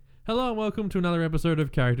Hello and welcome to another episode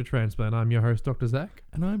of Character Transplant. I'm your host, Dr. Zac.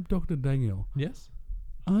 And I'm Dr. Daniel. Yes?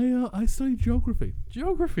 I study geography.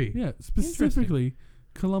 Geography? Yeah, specifically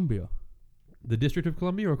Colombia. The District of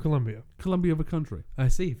Columbia or Colombia? Colombia, the country. I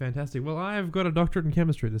see, fantastic. Well, I've got a doctorate in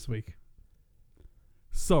chemistry this week.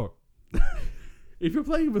 So, if you're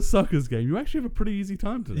playing the suckers game, you actually have a pretty easy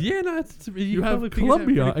time today. Yeah, no, You have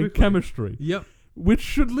Colombia and chemistry. Yep. Which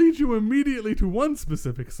should lead you immediately to one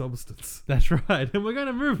specific substance. That's right. And we're going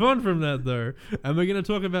to move on from that, though. And we're going to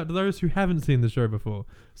talk about those who haven't seen the show before.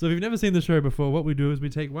 So if you've never seen the show before, what we do is we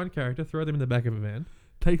take one character, throw them in the back of a van.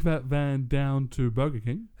 Take that van down to Burger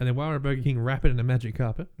King. And then while we're at Burger King, wrap it in a magic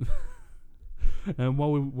carpet. And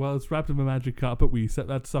while it's wrapped in a magic carpet, we set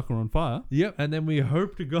that sucker on fire. Yep. And then we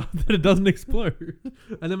hope to God that it doesn't explode.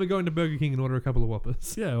 And then we go into Burger King and order a couple of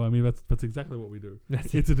Whoppers. Yeah, well, I mean, that's exactly what we do.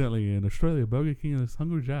 That's Incidentally, in Australia, Burger King is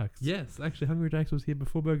Hungry Jack's. Yes, actually, Hungry Jack's was here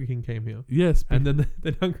before Burger King came here. Yes. And then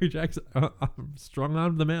Hungry Jack's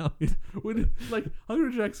strong-armed them out. Like,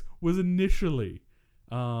 Hungry Jack's was initially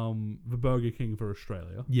the Burger King for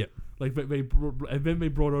Australia. Yep. Like, and then they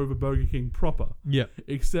brought over Burger King proper. Yep.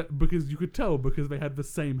 Except because you could tell because they had the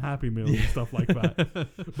same Happy Meals and stuff like that.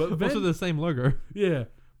 But then, also the same logo. Yeah.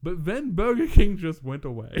 But then Burger King just went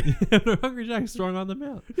away. No, Hungry Jack's strong-armed them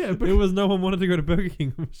out. Yeah, but it was no one wanted to go to Burger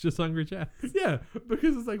King. It was just Hungry Jack's. Yeah,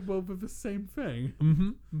 because it's like, well, they're the same thing. Mm-hmm.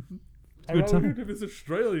 Mm-hmm. Good time. If it's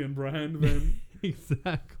Australian brand, then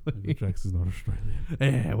exactly. Hungry Jack's is not Australian.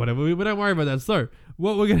 Yeah, whatever. We don't worry about that. So,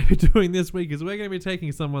 what we're going to be doing this week is we're going to be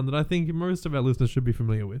taking someone that I think most of our listeners should be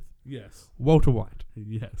familiar with. Yes. Walter White.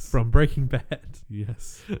 Yes. From Breaking Bad.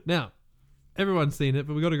 Yes. Now, everyone's seen it,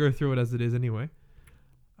 but we've got to go through it as it is anyway.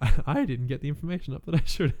 I didn't get the information up that I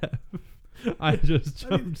should have. I just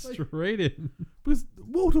jumped straight in. Because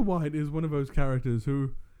Walter White is one of those characters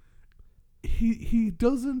who he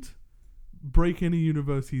doesn't break any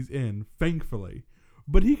universe he's in, thankfully,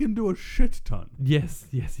 but he can do a shit ton. Yes,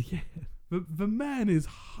 he can. The man is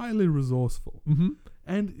highly resourceful. Mm-hmm.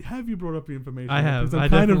 And have you brought up the information? I have. I'm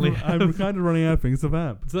kind of running out of things of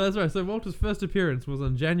app. So that's right. So Walter's first appearance was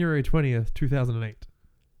on January 20th, 2008.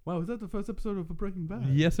 Wow, was that the first episode of Breaking Bad?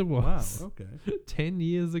 Yes, it was. Wow, okay. 10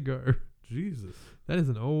 years ago. Jesus. That is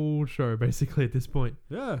an old show, basically, at this point.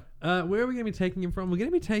 Yeah. Where are we going to be taking him from? We're going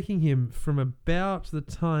to be taking him from about the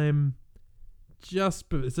time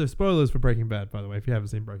so spoilers for Breaking Bad, by the way, if you haven't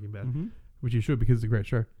seen Breaking Bad, which you should because it's a great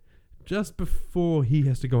show. Just before he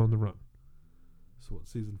has to go on the run. So what,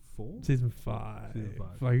 season 4? Season 5. Season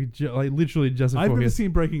 5. Like literally just before I've never seen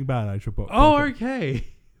Breaking Bad, I should put. Oh, okay.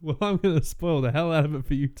 Well, I'm going to spoil the hell out of it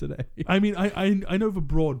for you today. I mean, I know the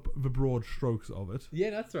broad strokes of it. Yeah,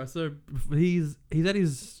 that's right. So he's at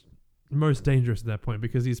his most dangerous at that point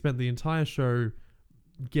because he spent the entire show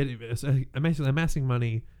amassing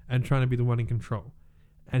money and trying to be the one in control.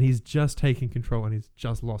 And he's just taken control and he's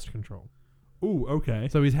just lost control. Ooh, okay.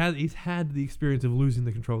 So he's had the experience of losing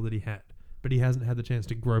the control that he had, but he hasn't had the chance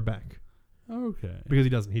to grow back. Okay. Because he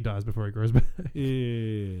doesn't. He dies before he grows back.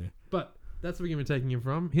 Yeah. But that's where we're going to be taking him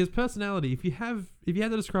from. His personality, if you had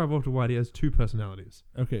to describe Walter White, he has two personalities.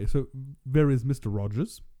 Okay, so there is Mr.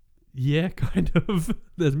 Rogers. Yeah, kind of.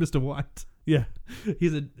 There's Mr. White. Yeah.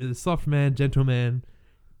 He's a soft man, gentleman.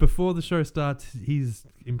 Before the show starts, he's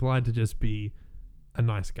implied to just be a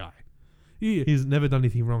nice guy. Yeah. He's never done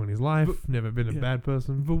anything wrong in his life, never been a bad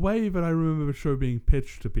person. The way that I remember the show being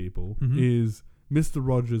pitched to people is Mr.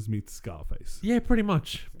 Rogers meets Scarface. Yeah, pretty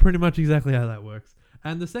much. Pretty much exactly how that works.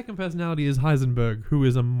 And the second personality is Heisenberg, who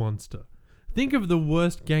is a monster. Think of the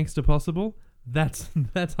worst gangster possible. That's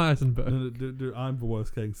Heisenberg. No, I'm the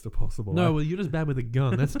worst gangster possible. No, well, you're just bad with a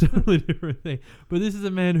gun. That's a totally different thing. But this is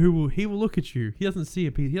a man who will look at you. He doesn't see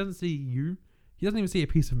a piece. He doesn't see you. He doesn't even see a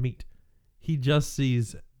piece of meat. He just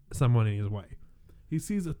sees someone in his way. He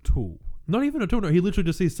sees a tool. Not even a tool. No, he literally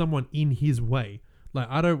just sees someone in his way. Like,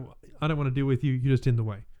 I don't want to deal with you. You're just in the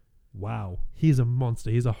way. Wow. He's a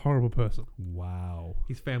monster. He's a horrible person. Wow.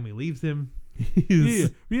 His family leaves him.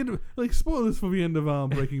 The end of, like, spoilers for the end of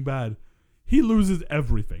Breaking Bad. He loses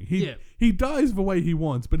everything. He dies the way he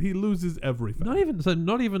wants, but he loses everything.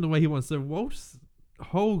 Not even the way he wants. So Walt's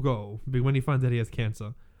whole goal, when he finds out he has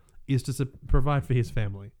cancer, is to provide for his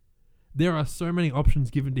family. There are so many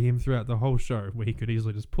options given to him throughout the whole show where he could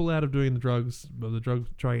easily just pull out of doing the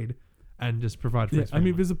drug trade and just provide for his family. I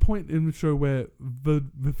mean, there's a point in the show where the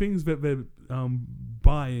things that they're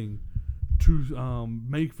buying to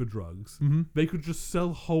make the drugs, they could just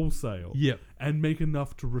sell wholesale and make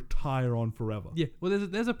enough to retire on forever. Yeah, well,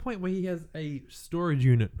 there's a point where he has a storage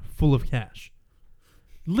unit full of cash.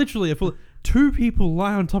 Literally, two people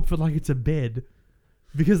lie on top of it like it's a bed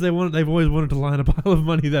because they've always wanted to lie in a pile of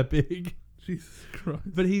money that big. Jesus Christ.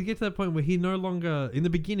 But he gets to that point where he no longer, in the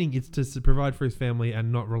beginning, it's to provide for his family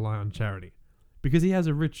and not rely on charity. Because he has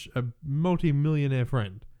a multi-millionaire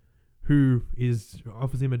friend who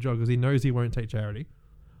offers him a job because he knows he won't take charity,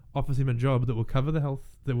 offers him a job that will cover the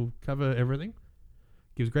health, that will cover everything,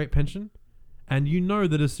 gives great pension, and you know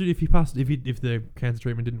that as soon if the cancer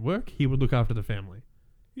treatment didn't work, he would look after the family.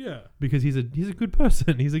 Yeah. Because he's a good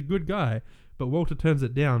person, he's a good guy, but Walter turns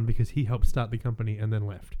it down because he helped start the company and then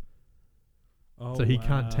left. Oh, so he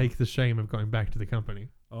can't take the shame of going back to the company.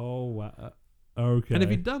 Oh, wow. Okay. And if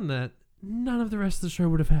he'd done that, none of the rest of the show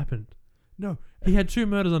would have happened. No. He had 2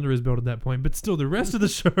 murders under his belt at that point, but still the rest of the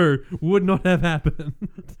show would not have happened.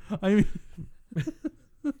 I mean...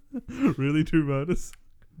 Really, 2 murders?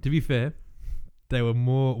 To be fair, they were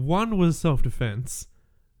more... One was self-defense.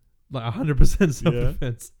 Like 100%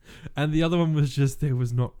 self-defense. Yeah. And the other one was just there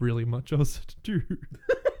was not really much else to do.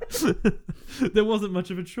 There wasn't much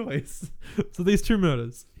of a choice. So these 2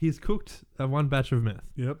 murders. He's cooked 1 batch of meth.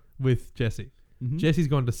 Yep. With Jesse. Mm-hmm. Jesse's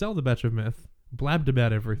gone to sell the batch of meth, blabbed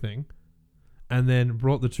about everything, and then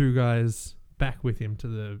brought the 2 guys back with him to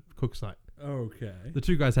the cook site. Okay. The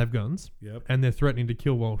 2 guys have guns. Yep. And they're threatening to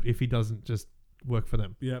kill Walt if he doesn't just work for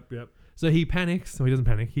them. Yep. So he panics. So he doesn't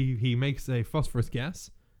panic. He makes a phosphorus gas,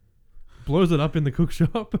 blows it up in the cook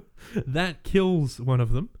shop. That kills one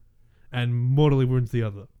of them and mortally wounds the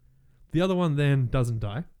other. The other one then doesn't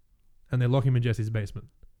die, and they lock him in Jesse's basement.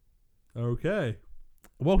 Okay.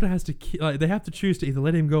 Walter has to they have to choose to either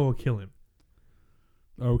let him go or kill him.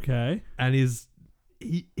 Okay. And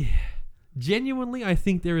genuinely, I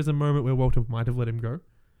think there is a moment where Walter might have let him go.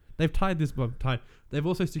 They've They've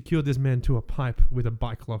also secured this man to a pipe with a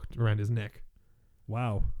bike locked around his neck.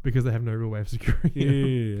 Wow. Because they have no real way of securing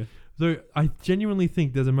him. Yeah. So I genuinely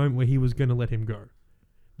think there's a moment where he was going to let him go.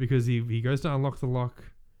 Because he goes to unlock the lock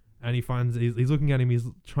and he finds, he's looking at him, he's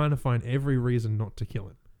trying to find every reason not to kill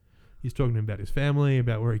him. He's talking to him about his family,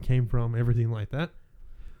 about where he came from, everything like that.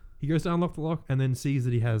 He goes to unlock the lock and then sees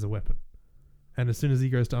that he has a weapon. And as soon as he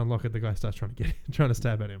goes to unlock it, the guy starts trying to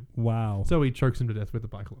stab at him. Wow. So he chokes him to death with the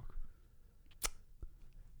bike lock.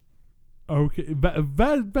 Okay,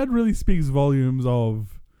 that really speaks volumes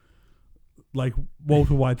of, like,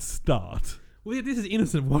 Walter White's start. Well, yeah, this is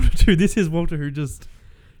innocent Walter too. This is Walter who just...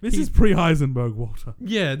 This is pre-Heisenberg Walter.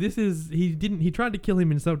 Yeah, this is... He tried to kill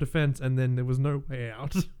him in self-defense and then there was no way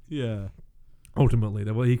out. Yeah.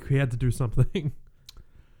 Ultimately, he had to do something.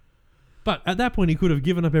 But at that point, he could have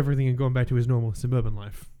given up everything and gone back to his normal suburban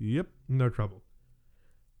life. Yep. No trouble.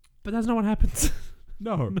 But that's not what happens.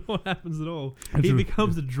 No. Not what happens at all. He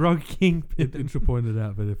becomes a drug kingpin. It should point it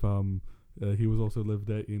out that if he was also lived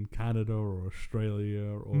there in Canada or Australia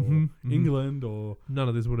or England or... None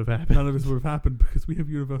of this would have happened. None of this would have happened because we have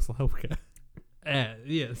universal healthcare.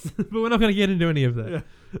 Yes. But we're not going to get into any of that. Yeah.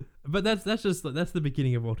 But that's the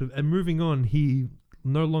beginning of Walter. And moving on, he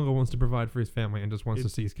no longer wants to provide for his family and just wants to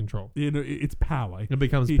seize control. You know, it's power. It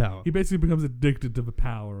becomes power. He basically becomes addicted to the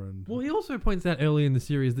power. And well, he also points out early in the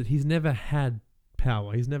series that he's never had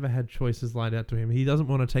power. He's never had choices laid out to him. He doesn't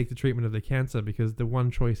want to take the treatment of the cancer because the one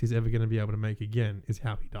choice he's ever going to be able to make again is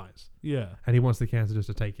how he dies. Yeah. And he wants the cancer just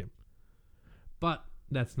to take him. But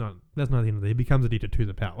that's not the end of it. He becomes addicted to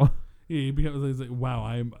the power. Yeah, he becomes like,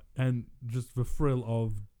 wow, and just the thrill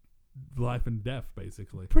of life and death,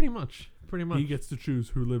 basically. Pretty much. He gets to choose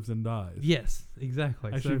who lives and dies. Yes,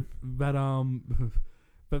 exactly. Actually, that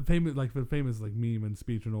famous like meme and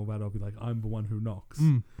speech and all that of like, I'm the one who knocks,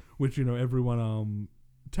 which everyone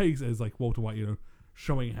takes as like Walter White,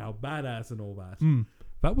 showing how badass and all that.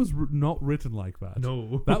 That was not written like that.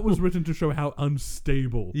 No, that was written to show how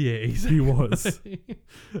unstable. Yeah, exactly. He was.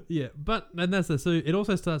 Yeah, and that's so. It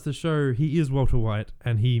also starts to show he is Walter White,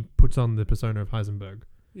 and he puts on the persona of Heisenberg.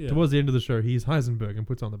 Yeah. Towards the end of the show, he's Heisenberg and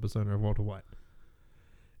puts on the persona of Walter White.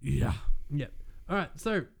 Yeah. Yeah. All right.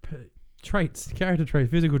 So character traits,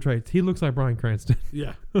 physical traits. He looks like Bryan Cranston.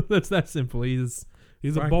 Yeah. That's that simple. He's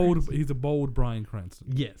a bold Bryan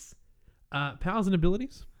Cranston. Yes. Powers and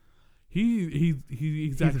abilities.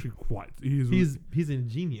 He's actually quite. He's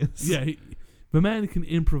ingenious. Yeah. The man can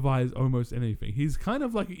improvise almost anything. He's kind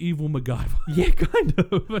of like evil MacGyver. Yeah, kind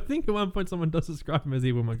of. I think at one point someone does describe him as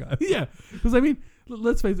evil MacGyver. Yeah, because I mean,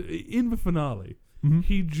 let's face it. In the finale,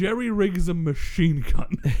 he jerry rigs a machine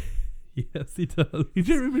gun. Yes, he does. He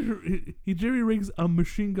jerry rigs a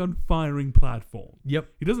machine gun firing platform. Yep.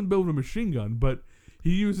 He doesn't build a machine gun, but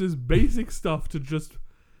he uses basic stuff to just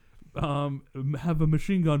have a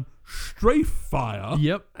machine gun strafe fire.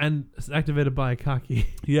 Yep, and it's activated by a car key.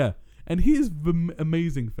 Yeah. And here's the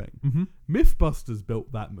amazing thing. Mythbusters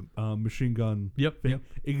built that machine gun thing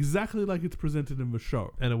exactly like it's presented in the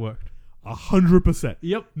show. And it worked. 100%.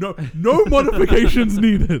 Yep. No modifications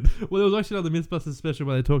needed. Well, there was actually another Mythbusters special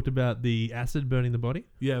where they talked about the acid burning the body.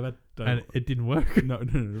 Yeah, and it didn't work. No.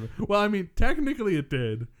 Well, I mean, technically it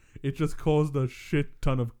did. It just caused a shit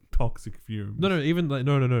ton of toxic fumes. No.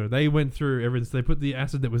 They went through everything. So they put the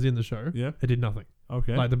acid that was in the show. Yeah. It did nothing.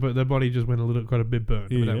 Okay. Like the body just went quite a bit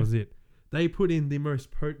burned. Yeah, But that was it. They put in the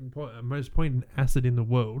most potent acid in the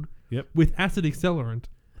world. Yep. With acid accelerant,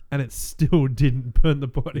 and it still didn't burn the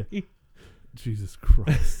body. Yeah. Jesus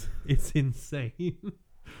Christ. It's insane.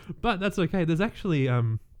 But that's okay. There's actually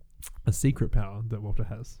a secret power that Walter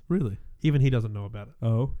has. Really? Even he doesn't know about it.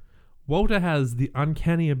 Oh. Walter has the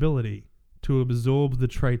uncanny ability to absorb the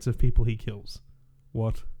traits of people he kills.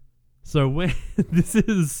 What? So when this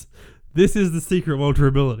is the secret Walter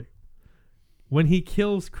ability. When he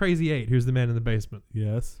kills Crazy 8, who's the man in the basement,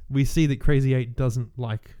 Yes. we see that Crazy 8 doesn't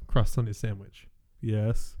like crust on his sandwich.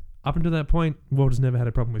 Yes. Up until that point, Walter's never had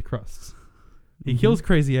a problem with crusts. He kills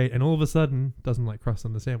Crazy 8 and all of a sudden doesn't like crust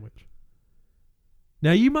on the sandwich.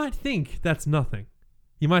 Now you might think that's nothing.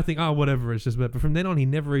 You might think, oh, whatever, it's just but from then on he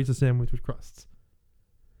never eats a sandwich with crusts.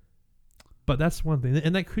 But that's one thing.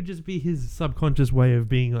 And that could just be his subconscious way of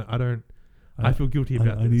being like, I feel guilty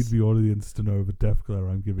about this. I need the audience to know the death glare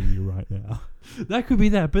I'm giving you right now. That could be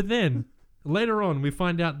that. But then, later on, we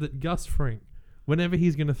find out that Gus Fring, whenever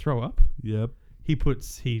he's going to throw up, Yep. he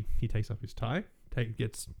takes off his tie,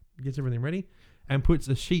 gets everything ready, and puts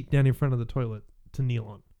a sheet down in front of the toilet to kneel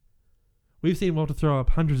on. We've seen Walter throw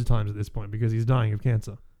up hundreds of times at this point because he's dying of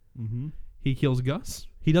cancer. Mm-hmm. He kills Gus.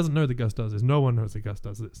 He doesn't know that Gus does this. No one knows that Gus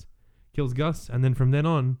does this. Kills Gus, and then from then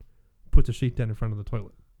on, puts a sheet down in front of the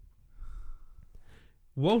toilet.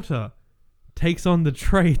 Walter takes on the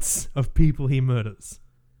traits of people he murders.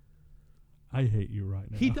 I hate you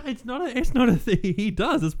right now. It's not a thing he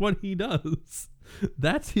does. It's what he does.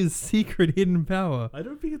 That's his secret hidden power. I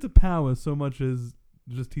don't think it's a power so much as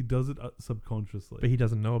just he does it subconsciously. But he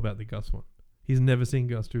doesn't know about the Gus one. He's never seen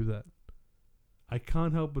Gus do that. I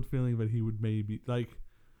can't help but feeling that he would maybe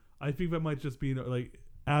I think that might just be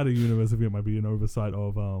out of universe. I think it might be an oversight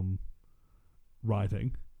of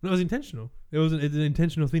writing. No, it was intentional. It's an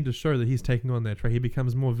intentional thing to show that he's taking on that trait. He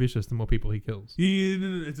becomes more vicious the more people he kills. Yeah,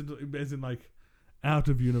 no, it's as in out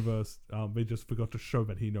of universe. They just forgot to show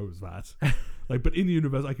that he knows that. But in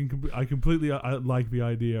universe, I completely like the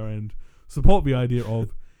idea and support the idea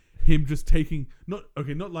of him just taking not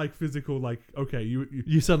like physical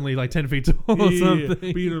you suddenly 10 feet tall or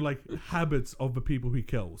something. But habits of the people he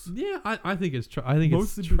kills. Yeah, I think it's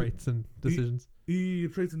it's traits and decisions.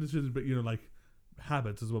 Traits and decisions, but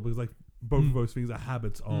habits as well, because both of those things are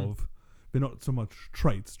habits of. They're not so much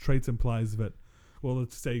traits. Traits implies that, well,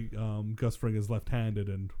 let's say Gus Fring is left-handed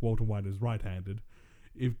and Walter White is right-handed.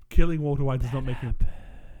 If killing Walter White does not make him...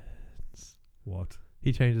 What?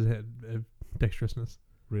 He changes his dexterousness.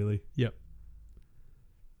 Really? Yep.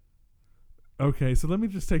 Okay, so let me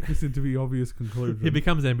just take this into the obvious conclusion. He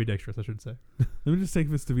becomes ambidextrous, I should say. Let me just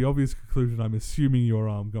take this to the obvious conclusion I'm assuming you're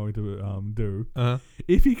going to do. Uh-huh.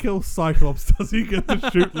 If he kills Cyclops, does he get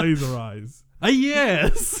to shoot laser eyes?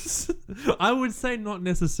 Yes! I would say not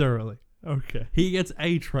necessarily. Okay. He gets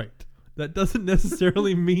a trait. That doesn't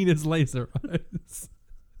necessarily mean it's laser eyes.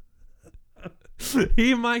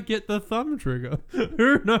 He might get the thumb trigger.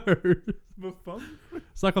 Who knows? The thumb?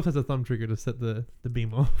 Cyclops has a thumb trigger to set the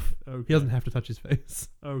beam off. Okay. He doesn't have to touch his face.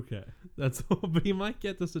 Okay. That's all. But he might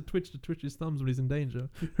get this to twitch his thumbs when he's in danger.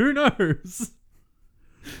 Who knows?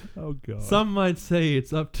 Oh, God. Some might say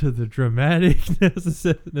it's up to the dramatic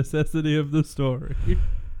necessity of the story.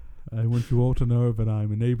 I want you all to know that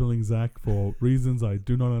I'm enabling Zac for reasons I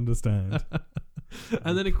do not understand.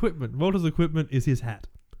 And then equipment. Walter's equipment is his hat.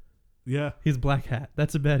 Yeah. His black hat.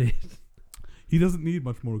 That's about it. He doesn't need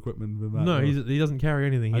much more equipment than that. No, he doesn't carry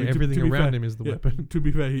anything. Everything around him is the weapon. To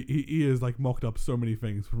be fair, he is mocked up so many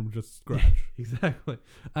things from just scratch. Exactly.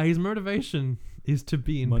 His motivation is to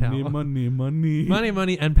be in money, power. Money.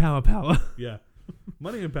 Money, and power. Yeah.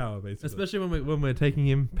 Money and power, basically. Especially when we're taking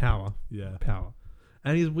him power. Yeah. Power.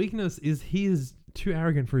 And his weakness is he is too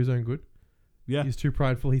arrogant for his own good. Yeah. He's too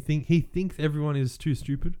prideful. He thinks everyone is too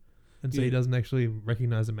stupid. And so he doesn't actually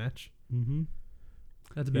recognize a match. Mm-hmm.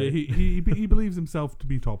 That's about it. He believes himself to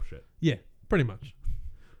be top shit. Yeah, pretty much.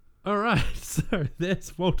 All right, so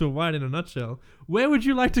there's Walter White in a nutshell. Where would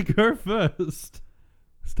you like to go first?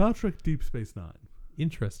 Star Trek Deep Space Nine.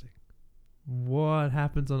 Interesting. What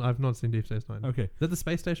happens on... I've not seen Deep Space Nine. Okay. Is that the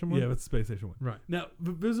space station one? Yeah, that's the space station one. Right. Now,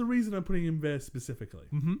 there's a reason I'm putting him there specifically.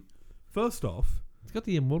 Mm-hmm. First off... It's got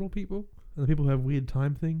the immortal people and the people who have weird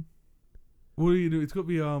time thing. Well, it's got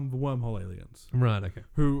the wormhole aliens. Right, okay.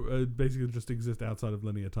 Who basically just exist outside of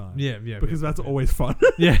linear time. Yeah. Because that's always fun.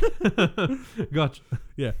 Yeah. Gotcha.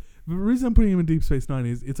 Yeah. The reason I'm putting him in Deep Space Nine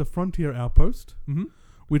is it's a frontier outpost,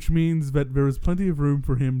 which means that there is plenty of room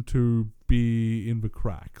for him to be in the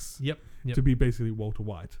cracks. Yep. To be basically Walter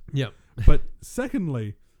White. Yep. But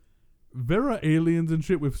secondly, there are aliens and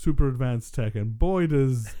shit with super advanced tech, and boy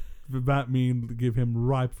does that mean give him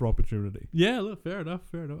ripe for opportunity. Yeah, look, fair enough.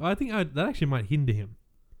 I think that actually might hinder him.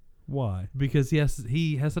 Why? Because he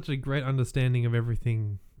has such a great understanding of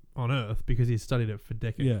everything on Earth because he's studied it for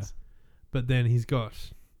decades. Yeah. But then he's got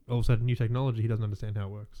all of a sudden new technology. He doesn't understand how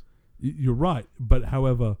it works. You're right, but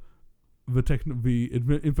however,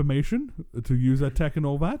 the information to use that tech and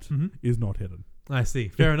all that is not hidden. I see.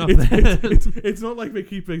 Fair enough. It's not like they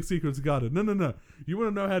keep their secrets guarded. No. You want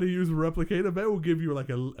to know how to use a replicator? They will give you like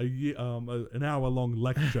an hour-long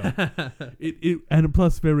lecture. And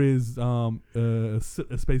plus there is a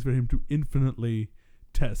space for him to infinitely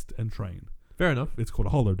test and train. Fair enough. It's called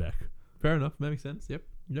a holodeck. Fair enough. That makes sense. Yep.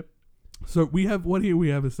 So we have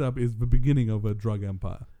set up is the beginning of a drug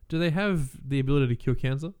empire. Do they have the ability to cure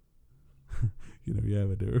cancer? Yeah,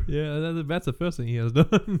 they do. Yeah, that's the first thing he has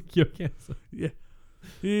done. Cure cancer. Yeah.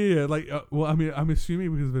 Like, I'm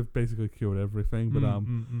assuming because they've basically cured everything. But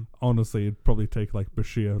honestly, it'd probably take like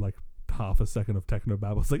Bashir like half a second of techno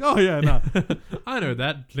babble. It's like, oh yeah, no, I know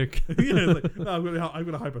that. Look. Like, no, I'm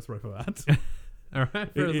gonna hyper spray for that. All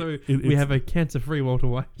right. We have a cancer-free Walter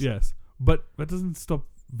White. Yes, but that doesn't stop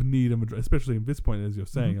the need of especially in this point, as you're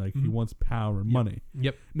saying, like he wants power and money.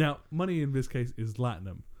 Yep. Now, money in this case is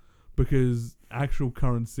latinum, because actual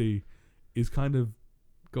currency is kind of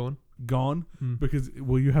gone because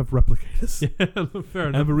you have replicators. Yeah, fair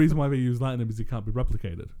enough. And the reason why they use latinum is it can't be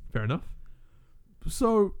replicated. Fair enough.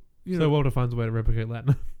 So so Walter finds a way to replicate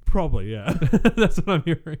latinum. Probably, yeah. That's what I'm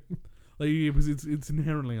hearing. Like, because it's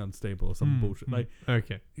inherently unstable or some bullshit. Like,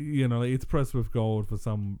 okay, like it's pressed with gold for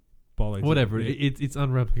some bollocks. Whatever. It's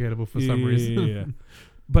unreplicatable for some reason. Yeah.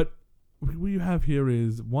 But what you have here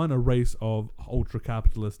is a race of ultra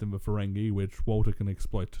capitalists in the Ferengi, which Walter can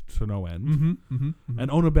exploit to no end. An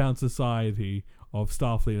honor-bound society of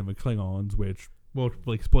Starfleet and the Klingons, which Walter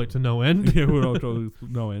will exploit to no end.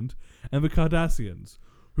 No end. And the Cardassians,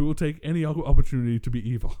 who will take any opportunity to be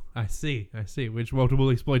evil. I see. Which Walter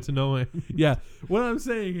will exploit to no end. Yeah. What I'm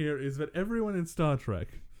saying here is that everyone in Star Trek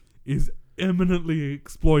is eminently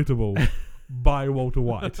exploitable by Walter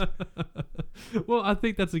White. Well, I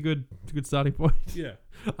think that's a good starting point. Yeah.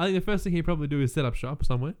 I think the first thing he'd probably do is set up shop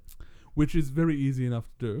somewhere. Which is very easy enough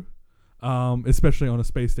to do. Especially on a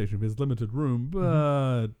space station. There's limited room,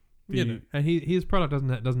 but... and his product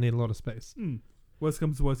doesn't need a lot of space. Worst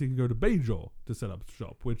comes to worst, he can go to Bajor to set up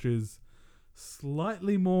shop, which is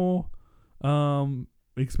slightly more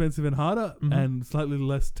expensive and harder and slightly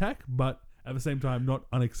less tech, but at the same time not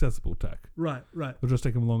inaccessible tech. Right. It'll just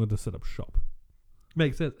take him longer to set up shop.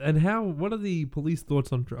 Makes sense. And what are the police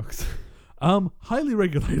thoughts on drugs? Highly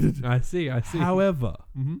regulated. I see. However,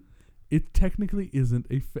 it technically isn't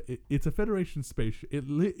it's a Federation space. It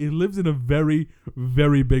lives in a very,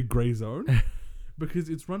 very big gray zone. Because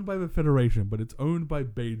it's run by the Federation, but it's owned by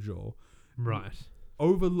Bajor. Right.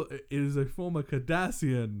 It is a former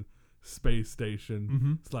Cardassian space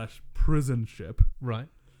station / prison ship. Right.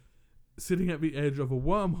 Sitting at the edge of a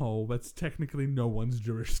wormhole that's technically no one's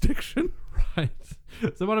jurisdiction. Right.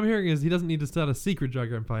 So what I'm hearing is he doesn't need to start a secret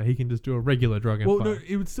drug empire. He can just do a regular drug empire. Well, no,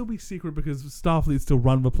 it would still be secret because Starfleet still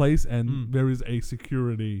run the place and there is a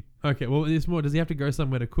security. Okay, well, it's more, does he have to go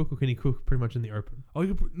somewhere to cook, or can he cook pretty much in the open? Oh,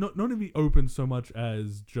 not in the open so much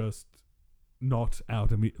as just not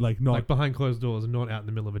out in the, like behind closed doors and not out in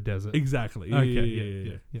the middle of a desert. Exactly.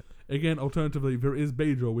 Okay, yeah. Again, alternatively, there is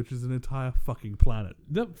Bajor, which is an entire fucking planet.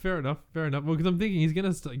 Yep, fair enough. Well, because I'm thinking he's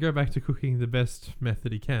going to go back to cooking the best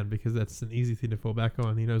method he can, because that's an easy thing to fall back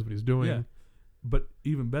on. He knows what he's doing. Yeah. But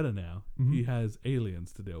even better now, he has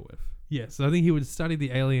aliens to deal with. Yeah, so I think he would study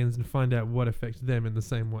the aliens and find out what affects them in the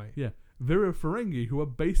same way. Yeah. There are Ferengi who are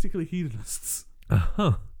basically hedonists.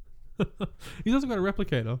 Uh-huh. He's also got a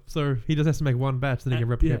replicator, so he just has to make one batch, then he can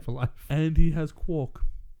replicate for life. And he has Quark,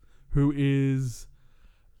 who is...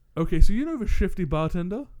 Okay, so you know the shifty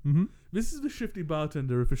bartender? Mm-hmm. This is the shifty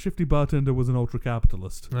bartender if a shifty bartender was an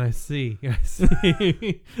ultra-capitalist. I see.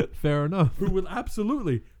 Fair enough. Who will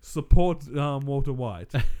absolutely support Walter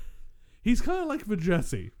White. He's kind of like the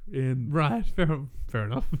Jesse in... Right, fair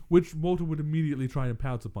enough. Which Walter would immediately try and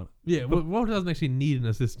pounce upon. Yeah, but Walter doesn't actually need an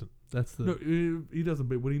assistant. That's the... No, he doesn't,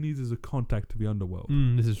 but what he needs is a contact to the underworld.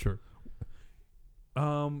 This is true.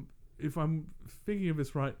 If I'm thinking of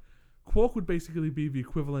this right, Quark would basically be the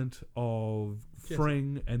equivalent of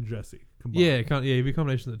Fring and Jesse. combined. Yeah, it'd be a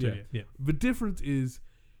combination of the two. Yeah. The difference is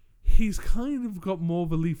he's kind of got more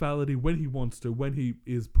of a lethality when he wants to, when he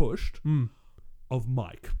is pushed, of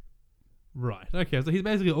Mike. Right. Okay, so he's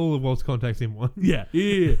basically all of Walt's contacts in one. Yeah.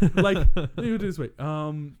 Like, let me do it this way.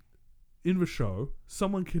 In the show,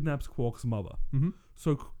 someone kidnaps Quark's mother. Mm-hmm.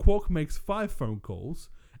 So Quark makes 5 phone calls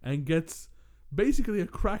and gets basically a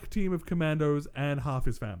crack team of commandos and half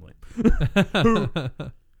his family.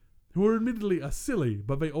 who are admittedly are silly,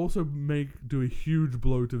 but they also do a huge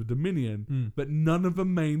blow to the Dominion that none of the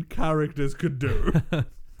main characters could do.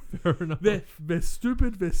 Fair enough. They're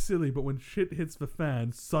stupid, they're silly, but when shit hits the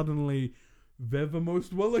fan, suddenly they're the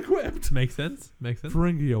most well-equipped. Makes sense.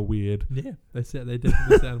 Ferengi are weird. Yeah, they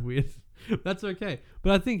definitely sound weird. That's okay.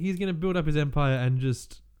 But I think he's going to build up his empire and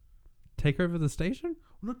just take over the station?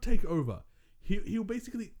 Well, not take over. He'll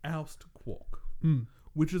basically oust Quark,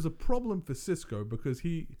 which is a problem for Cisco because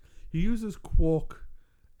he uses Quark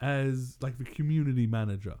as like the community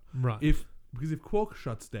manager. Right. Because if Quark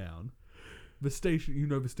shuts down, the station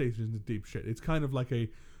is in deep shit. It's kind of like a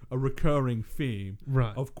recurring theme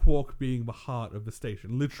of Quark being the heart of the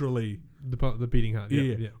station. Literally. The beating heart.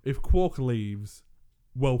 Yeah. If Quark leaves,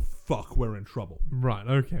 well, fuck, we're in trouble. Right,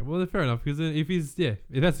 okay. Well, fair enough, because if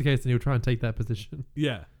that's the case, then he'll try and take that position.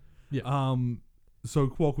 Yeah. Yeah. So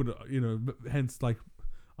Quark would, hence, like,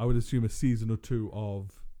 I would assume a season or 2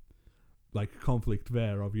 of, like, conflict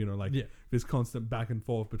there of, this constant back and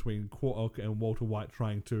forth between Quark and Walter White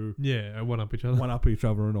trying to... Yeah, one-up each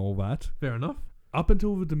other. And all that. Fair enough. Up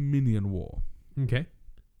until the Dominion War. Okay.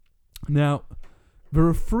 Now, there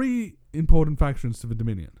are 3 important factions to the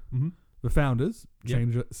Dominion. Mm-hmm. The Founders,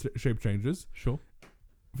 shape changers. Sure.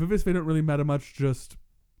 For this, they don't really matter much, just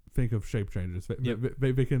think of shape changes.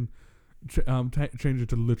 They can change it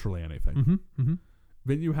to literally anything. Mm-hmm. Mm-hmm.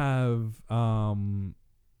 Then you have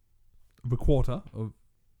the Quarter of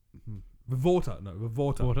the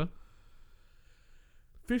Vorta.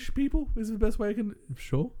 Fish people is the best way I can.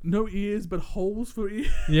 Sure. No ears, but holes for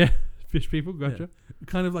ears. Yeah, fish people. Gotcha. Yeah.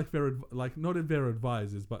 Kind of like not their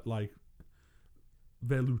advisors, but like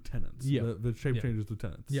their lieutenants. Yeah. The shape changers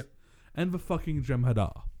lieutenants. Yep. And the fucking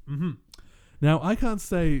Jem'Hadar. Mm-hmm. Now I can't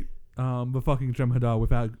say the fucking Jem'Hadar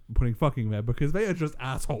without putting fucking there because they are just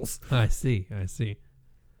assholes. I see.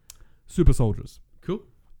 Super soldiers. Cool.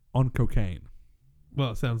 On cocaine.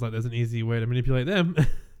 Well, it sounds like there's an easy way to manipulate them.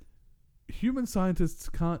 Human scientists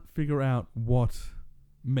can't figure out what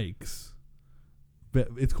makes...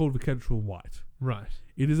 It's called Vegetable White. Right.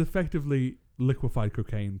 It is effectively liquefied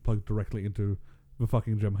cocaine plugged directly into the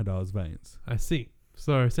fucking Jem'Hadar's veins. I see.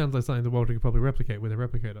 So it sounds like something the Walter could probably replicate with a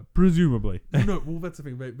replicator. Presumably. No, well, that's the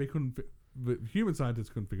thing. They couldn't... The human scientists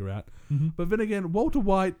couldn't figure out. Mm-hmm. But then again, Walter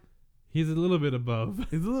White... He's a little bit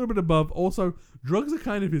above. Also, drugs are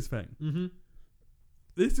kind of his thing. Mm-hmm.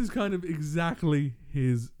 This is kind of exactly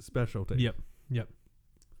his specialty. Yep.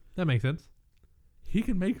 That makes sense. He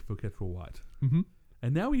can make Vegetable White. Mm-hmm.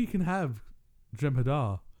 And now he can have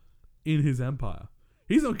Jem'Hadar in his empire.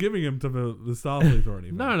 He's not giving him to the Starfleet or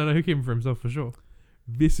anything. No. He came for himself for sure.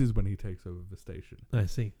 This is when he takes over the station. I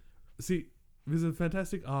see. See, there's a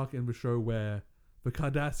fantastic arc in the show where the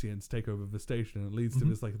Cardassians take over the station and it leads to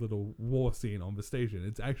this like little war scene on the station.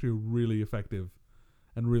 It's actually a really effective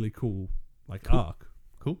and really cool arc.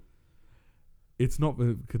 Cool. It's not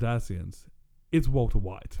the Cardassians. It's Walter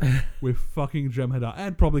White with fucking Jem'Hadar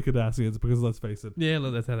and probably Cardassians because let's face it. Yeah,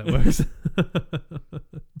 that's how that works.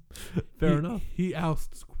 Fair enough. He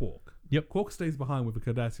ousts Quark. Yep. Quark stays behind with the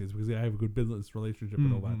Cardassians because they have a good business relationship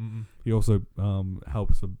and all that. He also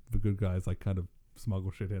helps the good guys kind of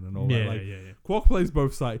smuggle shit in and all that. Yeah. Quark plays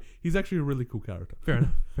both sides. He's actually a really cool character. Fair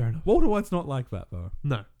enough. Walter White's not like that though.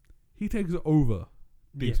 No. He takes over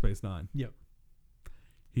Deep Space Nine. Yep.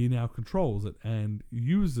 He now controls it and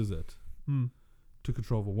uses it to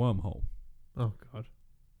control the wormhole. Oh god.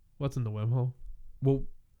 What's in the wormhole? Well,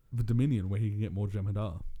 the Dominion where he can get more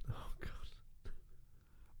Jem'Hadar. Oh god.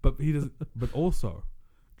 But he doesn't. But also,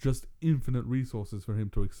 just infinite resources for him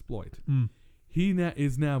to exploit. He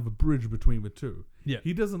is now the bridge between the two. Yeah.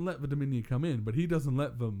 He doesn't let the Dominion come in, but he doesn't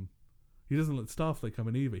let Starfleet come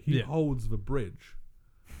in either. He holds the bridge.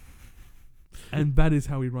 And that is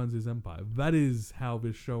how he runs his empire. That is how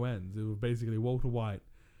this show ends. It was basically Walter White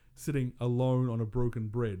sitting alone on a broken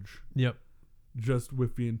bridge. Yep. Just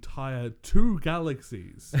with the entire 2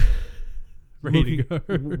 galaxies ready to go.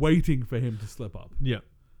 waiting for him to slip up. Yep.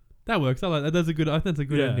 That works. I like that. That's a good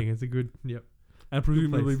ending. It's a good, yep. And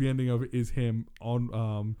presumably the ending of it is him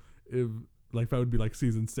on, that would be like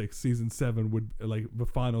season 6. Season 7 would, the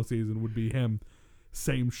final season would be him,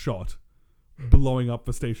 same shot, blowing up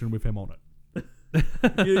the station with him on it.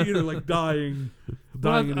 Dying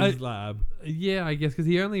dying in his lab. Yeah, I guess because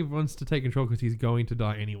he only wants to take control because he's going to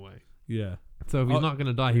die anyway. Yeah. So if he's not going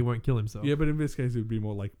to die, he won't kill himself. Yeah, but in this case, it would be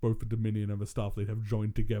more like both the Dominion and the Starfleet have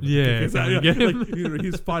joined together. Yeah, like,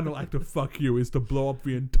 his final act of fuck you is to blow up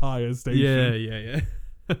the entire station.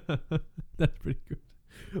 Yeah. That's pretty good.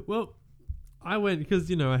 Well, I went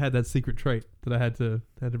because I had that secret trait that I had to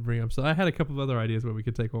bring up. So I had a couple of other ideas where we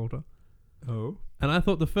could take Walter. Oh. And I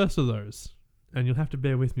thought the first of those, and you'll have to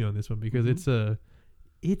bear with me on this one because it's a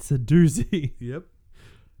doozy. Yep.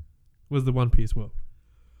 Was the One Piece world.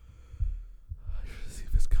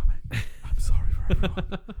 I'm sorry for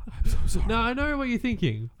everyone. I'm so sorry. No, I know what you're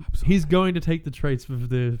thinking. He's going to take the traits of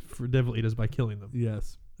the Devil Eaters by killing them.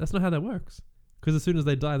 Yes. That's not how that works. Because as soon as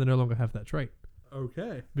they die, they no longer have that trait.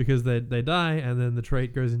 Okay. Because they die, and then the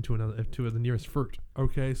trait goes into the nearest fruit.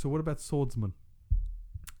 Okay, so what about swordsman?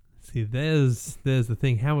 See, there's the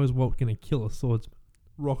thing. How is Walt going to kill a swordsman?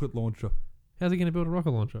 Rocket launcher. How's he going to build a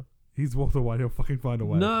rocket launcher? He's Walter White. He'll fucking find a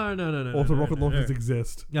way. No. Also, rocket launchers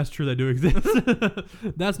exist. That's true. They do exist.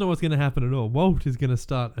 That's not what's going to happen at all. Walt is going to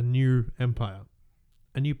start a new empire.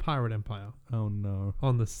 A new pirate empire. Oh, no.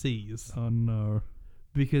 On the seas. Oh, no.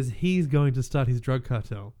 Because he's going to start his drug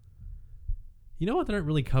cartel. You know what they don't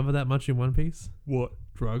really cover that much in One Piece? What?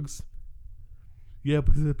 Drugs. Yeah,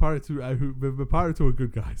 because the pirates who are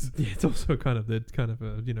good guys. Yeah, it's also kind of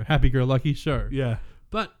a happy-go-lucky show. Yeah.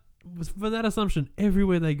 But for that assumption,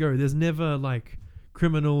 everywhere they go, there's never like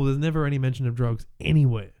criminal. There's never any mention of drugs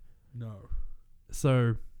anywhere. No.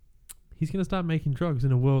 So he's going to start making drugs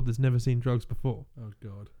in a world that's never seen drugs before. Oh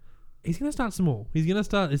God. He's going to start small. He's going to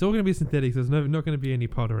start. It's all going to be synthetic. There's not going to be any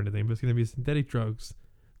pot or anything. But it's going to be synthetic drugs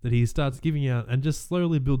that he starts giving out and just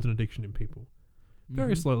slowly builds an addiction in people.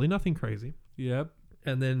 Very slowly, nothing crazy. Yep.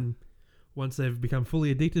 And then once they've become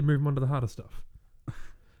fully addicted, move them on to the harder stuff.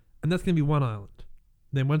 And that's going to be one island.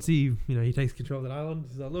 Then once he takes control of that island,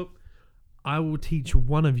 he's like, look, I will teach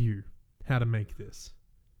one of you how to make this.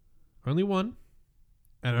 Only one.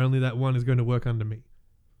 And only that one is going to work under me.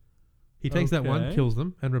 He takes that one, kills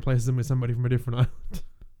them, and replaces them with somebody from a different island.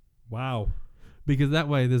 Wow. Because that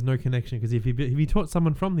way there's no connection. Because if he taught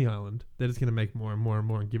someone from the island, they're just going to make more and more and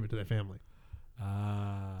more and give it to their family.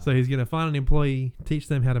 So he's going to find an employee, teach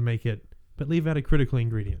them how to make it, but leave out a critical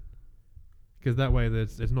ingredient. Because that way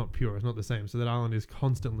it's not pure, it's not the same. So that island is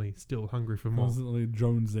constantly still hungry for more. Constantly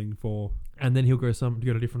jonesing for. And then he'll go to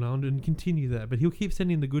a different island and continue that. But he'll keep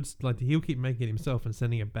sending the goods, he'll keep making it himself and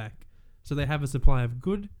sending it back. So they have a supply of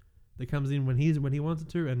good that comes in when he wants it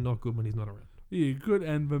to, and not good when he's not around. Yeah, good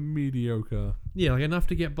and the mediocre. Yeah, like enough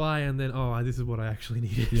to get by, and then this is what I actually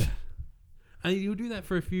needed. Yeah. And you'll do that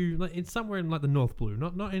for a few, like it's somewhere in like the North Blue,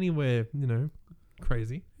 not anywhere,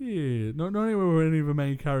 crazy. Yeah, not anywhere where any of the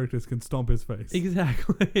main characters can stomp his face.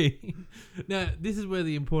 Exactly. Now, this is where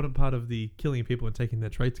the important part of the killing people and taking their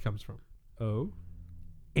traits comes from. Oh?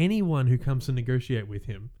 Anyone who comes to negotiate with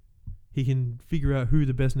him, he can figure out who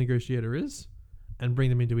the best negotiator is and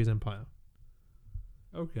bring them into his empire.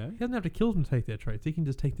 Okay. He doesn't have to kill them to take their traits. He can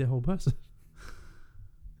just take their whole person.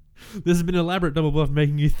 This has been an elaborate double bluff,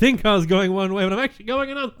 making you think I was going one way, but I'm actually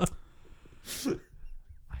going another.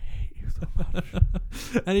 I hate you so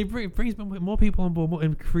much. And he brings more people on board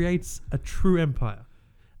and creates a true empire.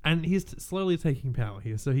 And he's slowly taking power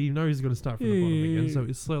here, so he knows he's going to start from the bottom again. So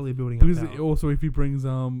he's slowly building up power. Also, if he brings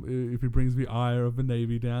the ire of the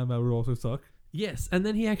Navy down, that would also suck. Yes, and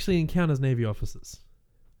then he actually encounters Navy officers.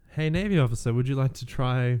 Hey, Navy officer, would you like to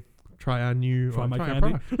try our new... Try my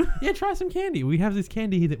candy? Yeah, try some candy. We have this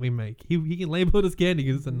candy here that we make. He can label it as candy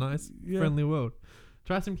because it's a nice, friendly world.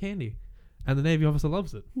 Try some candy. And the Navy officer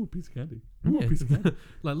loves it. Ooh, piece of candy. Yeah. Piece of candy.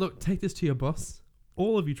 Like, look, take this to your boss.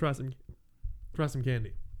 All of you try some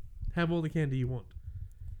candy. Have all the candy you want.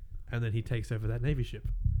 And then he takes over that Navy ship.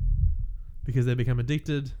 Because they become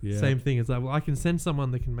addicted. Yeah. Same thing. It's like, well, I can send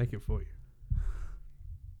someone that can make it for you.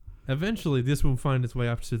 Eventually, this will find its way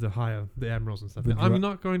up to the admirals and stuff. Now, I'm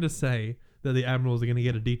not going to say that the admirals are going to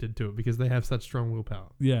get addicted to it because they have such strong willpower.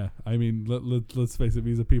 Yeah, I mean, let's face it,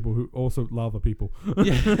 these are people who also lava people.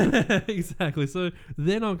 Yeah, exactly. So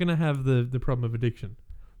they're not going to have the problem of addiction.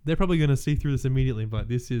 They're probably going to see through this immediately, but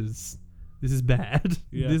this is bad.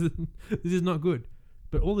 Yeah. This is not good.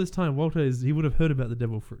 But all this time, Walter he would have heard about the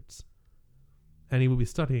devil fruits, and he will be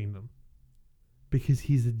studying them because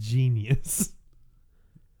he's a genius.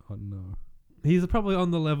 Oh no. He's probably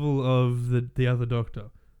on the level of the other Doctor.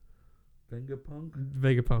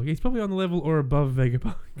 Vegapunk. He's probably on the level or above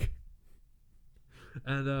Vegapunk.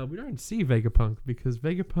 And we don't see Vegapunk because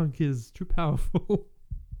Vegapunk is too powerful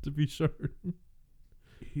to be shown.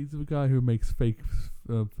 He's the guy who makes fake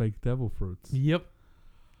devil fruits. Yep.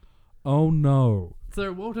 Oh no.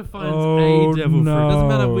 So Walter finds a devil fruit. Doesn't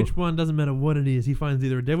matter which one, doesn't matter what it is. He finds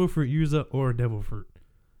either a devil fruit user or a devil fruit.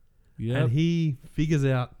 Yeah. And he figures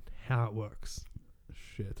out how it works.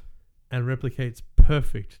 Shit. And replicates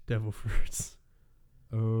perfect devil fruits.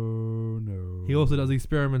 Oh no. He also does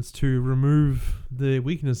experiments to remove the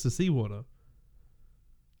weakness to seawater.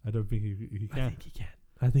 I don't think he can. I think he can.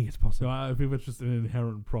 I think it's possible. No, I think that's just an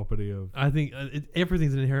inherent property of... I think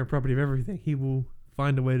everything's an inherent property of everything. He will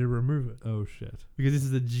find a way to remove it. Oh shit. Because this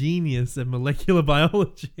is a genius at molecular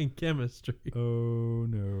biology and chemistry. Oh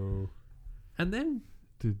no. And then...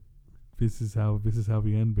 This is how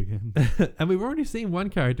the end begins. And we've already seen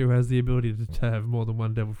one character who has the ability to have more than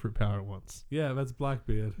one devil fruit power at once. Yeah, that's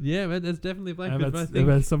Blackbeard. Yeah, that's definitely Blackbeard. And that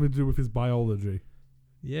has something to do with his biology.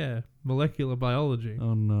 Yeah, molecular biology.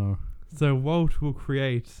 Oh no. So Walt will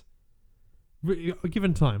create,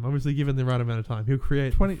 given time, obviously given the right amount of time, he'll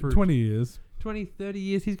create 20 years. 20, 30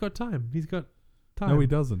 years, he's got time. He's got time. No, he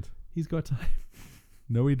doesn't. He's got time.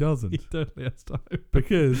 No, he doesn't. He totally has time.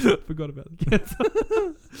 Because... Forgot about the cancer.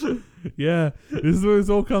 Yeah, this is where this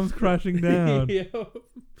all comes crashing down. Yeah.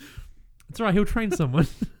 That's right, he'll train someone.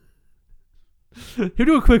 He'll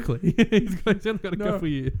do it quickly. He's only got a couple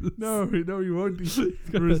years. No, he won't.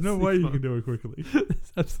 There is no way you can do it quickly.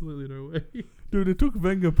 There's absolutely no way. Dude, it took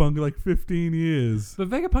Vegapunk like 15 years. But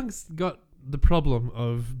Vegapunk's got the problem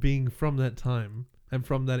of being from that time and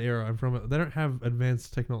from that era and from it. They don't have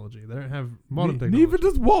advanced technology. They don't have modern technology. Neither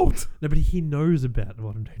does Walt. No, but he knows about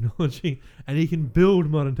modern technology and he can build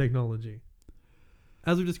modern technology.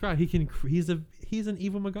 As we described, he's an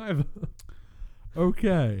evil MacGyver.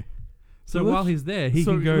 Okay. So while he's there, he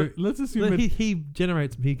can go. Let's assume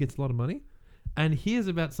he gets a lot of money, and hears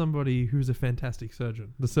about somebody who's a fantastic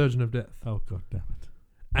surgeon, the surgeon of death. Oh god damn it!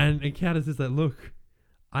 And encounters this like, look,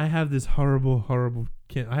 I have this horrible.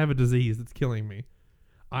 I have a disease that's killing me.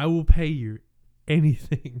 I will pay you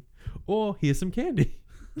anything, or here's some candy.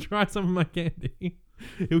 Try some of my candy.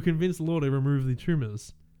 He'll convince Law to remove the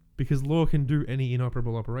tumors because Law can do any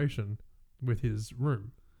inoperable operation with his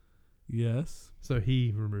room. Yes. So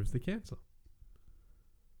he removes the cancer.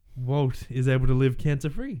 Walt is able to live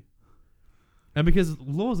cancer-free. And because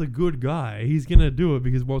Law's a good guy, he's going to do it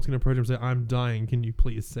because Walt's going to approach him and say, I'm dying, can you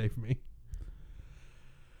please save me?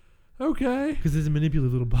 Okay. Because he's a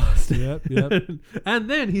manipulative little bastard. Yep. And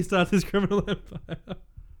then he starts his criminal empire.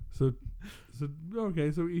 So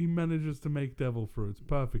he manages to make devil fruits,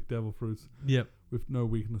 perfect devil fruits. Yep. With no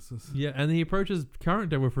weaknesses. Yeah, and he approaches current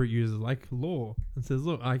devil fruit users like Law and says,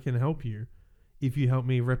 look, I can help you if you help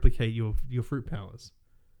me replicate your fruit powers.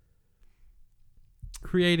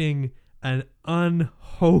 Creating an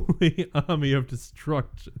unholy army of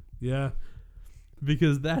destruction. Yeah.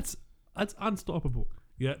 Because that's unstoppable.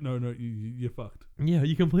 Yeah, no, you're fucked. Yeah,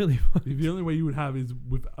 you're completely fucked. The only way you would have is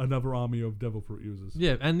with another army of devil fruit users.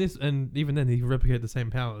 Yeah, and even then he can replicate the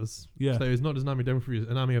same powers. Yeah. So it's not just an army of devil fruit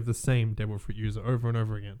users, an army of the same devil fruit user over and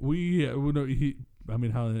over again. How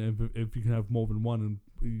if you can have more than one, and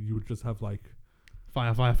you would just have like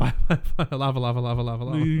fire, lava. You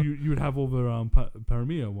would have all the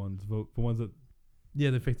Paramia ones, the ones that they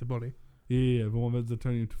affect the body. Yeah, the ones that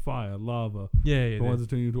turn you into fire, lava. Yeah. The ones that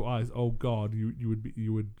turn you into ice. Oh god,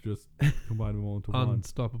 you would just combine them all into one.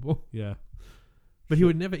 Unstoppable. Yeah. But he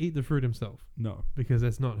would never eat the fruit himself. No, because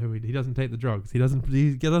that's not who he doesn't take the drugs. He doesn't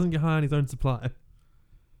get high on his own supply.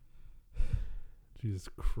 Jesus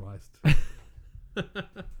Christ.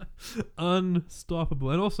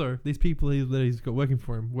 Unstoppable. And also, these people that he's got working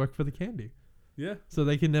for him work for the candy. Yeah. So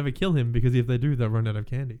they can never kill him because if they do, they'll run out of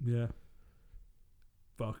candy. Yeah.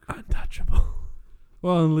 Fuck. Untouchable.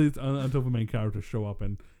 Well, at least until the main characters show up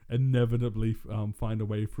and inevitably find a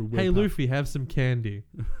way through. Hey, Luffy, have some candy.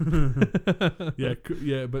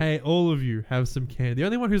 Yeah, but hey, all of you have some candy. The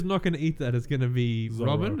only one who's not going to eat that is going to be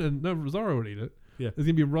Zoro. Robin, and no, Zoro would eat it. Yeah, it's going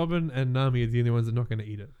to be Robin and Nami are the only ones that are not going to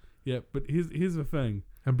eat it. Yeah, but here's the thing.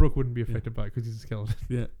 And Brook wouldn't be affected by it because he's a skeleton.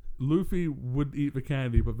 Yeah, Luffy would eat the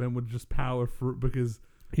candy, but then would just power through because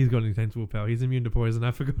he's got an intense willpower. He's immune to poison.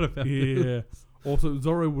 I forgot about this. Yeah. Also,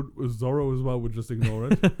 Zoro as well would just ignore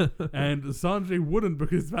it, and Sanjay wouldn't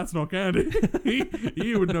because that's not candy.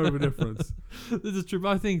 he would know the difference. This is true, but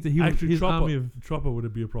I think that Actually, his army of Chopper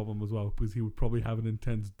would be a problem as well because he would probably have an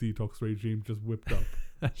intense detox regime just whipped up.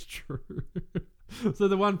 That's true. So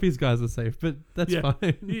the One Piece guys are safe, but that's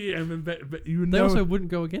fine. Yeah, but you know they also wouldn't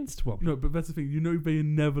go against Walt. No, but that's the thing. You know they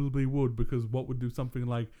inevitably would because Walt would do something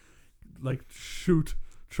like shoot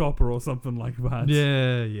Chopper or something like that.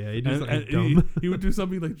 Yeah. He do something dumb. He would do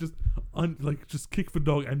something like just kick the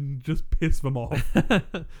dog and just piss them off.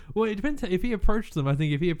 Well, it depends if he approached them. I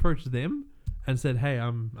think if he approached them and said, "Hey,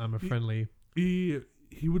 I'm a friendly," he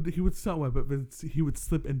he would start well, but then he would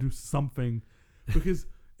slip and do something, because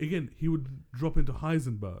again he would drop into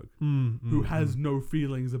Heisenberg, who has no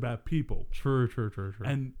feelings about people. True.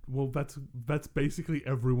 And well, that's basically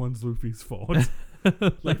everyone's Luffy's fault.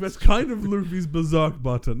 Like that's kind of Luffy's berserk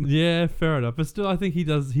button. Yeah, fair enough. But still, I think he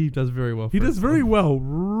does very well. He does very well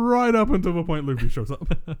right up until the point Luffy shows up.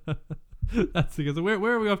 That's because where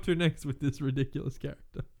are we off to next with this ridiculous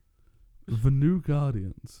character? The New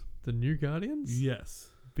Guardians. The New Guardians?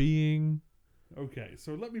 Yes. Being... Okay,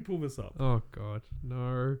 so let me pull this up. Oh, God.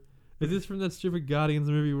 No. Is this from that stupid Guardians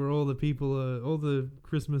movie where all the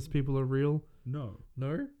Christmas people are real? No.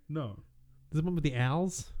 No? No. Is it one with the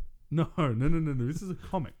owls? No. This is a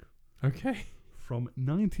comic. Okay. From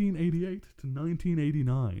 1988 to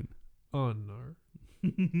 1989. Oh, no.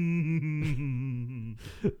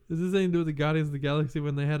 Does this anything to do with the Guardians of the Galaxy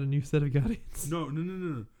when they had a new set of Guardians? No.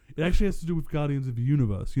 It actually has to do with Guardians of the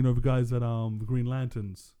Universe. You know, the guys that the Green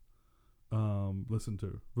Lanterns listen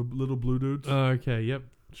to. The little blue dudes. Okay, yep,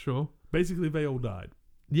 sure. Basically, they all died.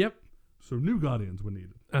 Yep. So new Guardians were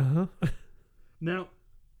needed. Uh-huh. Now,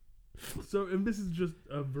 and this is just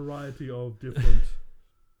a variety of different,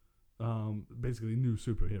 basically new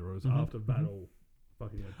superheroes after battle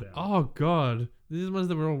fucking it down. Oh, God. These are the ones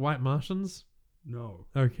that were all white Martians? No.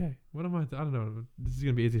 Okay. What am I... I don't know. This is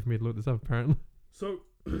going to be easy for me to look this up, apparently. So,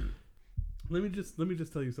 let me just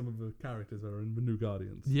tell you some of the characters that are in the New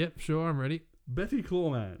Guardians. Yep, sure, I'm ready. Betty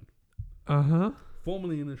Clawman. Uh-huh.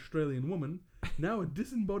 Formerly an Australian woman, now a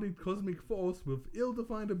disembodied cosmic force with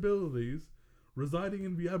ill-defined abilities, residing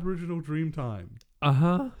in the Aboriginal Dreamtime.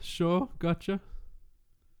 Uh-huh, sure, gotcha.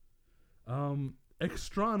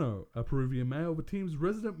 Extrano, a Peruvian male, the team's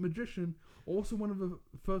resident magician, also one of the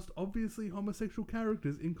first obviously homosexual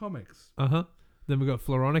characters in comics. Uh-huh. Then we got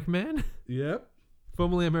Floronic Man. Yep.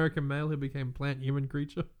 Formerly American male who became plant-human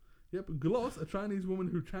creature. Yep. Gloss, a Chinese woman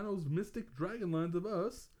who channels mystic dragon lines of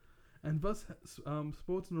Earth, and thus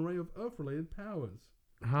sports an array of Earth-related powers.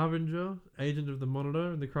 Harbinger, agent of the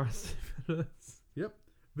Monitor and the Christ. Yep.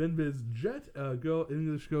 Then there's Jet, a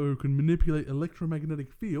English girl who can manipulate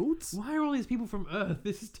electromagnetic fields. Why are all these people from Earth?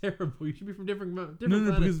 This is terrible. You should be from different No,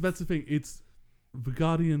 planets. because that's the thing. It's the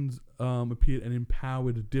Guardians appeared and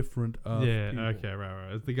empowered different people. Okay,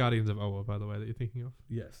 right. It's the Guardians of Oa, by the way, that you're thinking of.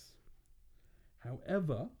 Yes.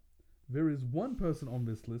 However, there is one person on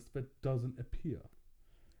this list that doesn't appear.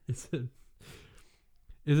 Is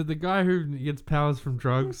it the guy who gets powers from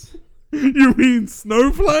drugs? You mean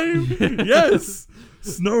Snowflame? Yes!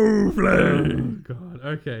 Snowflame! Oh, God.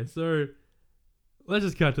 Okay, so let's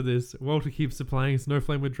just cut to this. Walter keeps supplying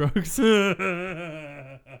Snowflame with drugs.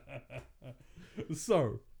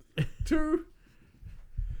 So, to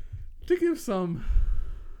give some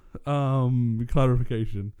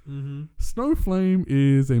clarification, Snowflame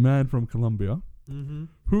is a man from Colombia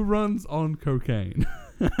who runs on cocaine.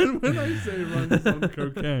 And when I say runs on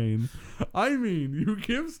cocaine, I mean you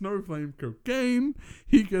give Snowflame cocaine,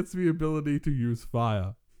 he gets the ability to use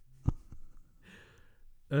fire.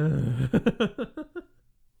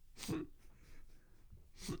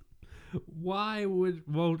 Why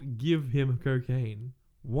would Walt give him cocaine?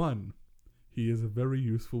 1, he is a very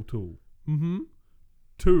useful tool.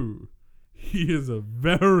 2, he is a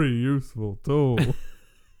very useful tool.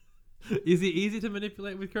 Is he easy to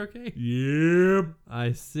manipulate with cocaine? Yep.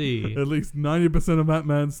 I see. At least 90% of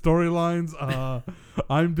Batman's storylines are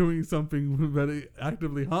I'm doing something that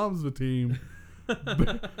actively harms the team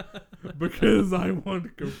because I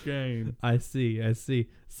want cocaine. I see.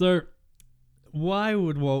 So, why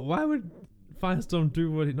would Firestorm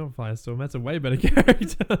do what he... Not Firestorm, that's a way better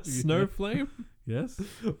character. Snowflame? Yes.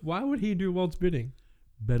 Why would he do Walt's bidding?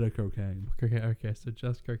 Better cocaine. Okay, so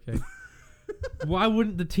just cocaine. Why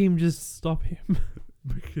wouldn't the team just stop him?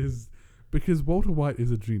 Because Walter White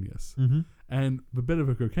is a genius. And the better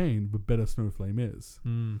the cocaine, the better Snowflame is.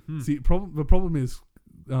 See, the problem is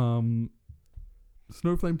Snowflame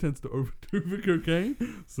tends to overdo the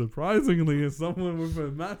cocaine. Surprisingly, as someone with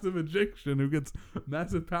a massive addiction who gets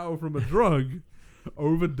massive power from a drug,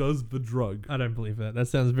 overdoes the drug. I don't believe that. That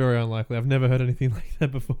sounds very unlikely. I've never heard anything like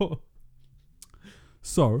that before.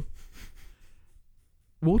 So,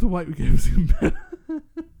 Walter White gives him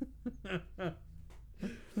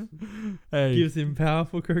gives him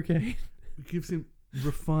powerful cocaine. Gives him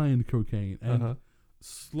refined cocaine. And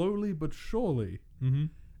slowly but surely,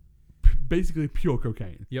 basically pure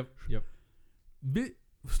cocaine. Yep.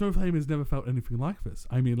 Snowflame has never felt anything like this.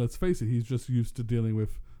 I mean, let's face it, he's just used to dealing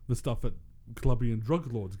with the stuff that clubby and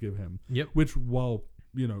drug lords give him. Yep. Which, while,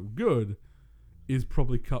 good, is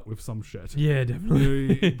probably cut with some shit. Yeah,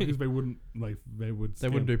 definitely. Because they wouldn't, they would... They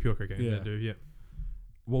wouldn't do pure cocaine. Yeah. They do, yeah.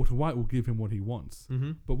 Walter White will give him what he wants.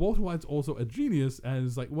 Mm-hmm. But Walter White's also a genius and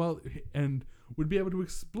is like, well, and would be able to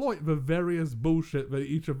exploit the various bullshit that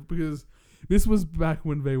each of, because this was back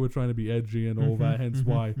when they were trying to be edgy and all that, hence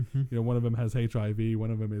why, one of them has HIV, one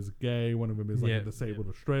of them is gay, one of them is like a disabled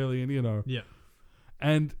Australian, Yeah.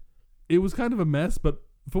 And it was kind of a mess, but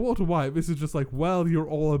for Walter White, this is just like, well, you're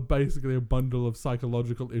all basically a bundle of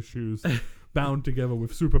psychological issues bound together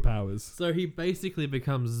with superpowers. So he basically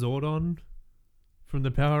becomes Zordon from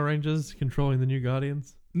the Power Rangers, controlling the New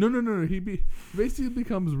Guardians. No. He basically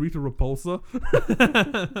becomes Rita Repulsa.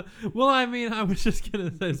 Well, I mean, I was just gonna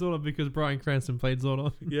say Zordon because Bryan Cranston played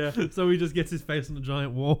Zordon. Yeah. So he just gets his face on a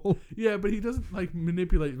giant wall. Yeah, but he doesn't like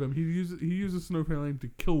manipulate them. He uses Snowflame to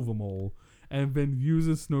kill them all, and then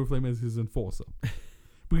uses Snowflame as his enforcer.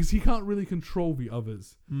 Because he can't really control the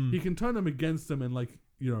others. He can turn them against them and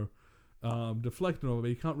deflect and all, but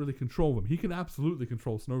he can't really control them. He can absolutely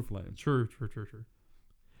control Snowflame. True.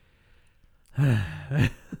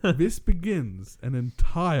 This begins an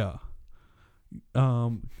entire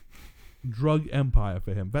drug empire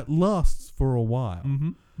for him that lasts for a while.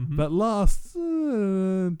 That lasts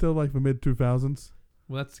until like the mid 2000s.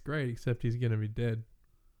 Well, that's great, except he's gonna be dead.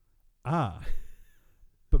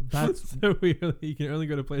 But that's so he can only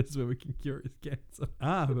go to places where we can cure his cancer.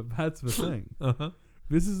 But that's the thing. Uh-huh.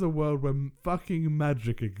 This is a world where fucking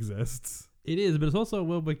magic exists. It is, but it's also a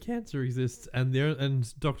world where cancer exists, and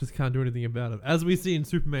doctors can't do anything about it. As we see in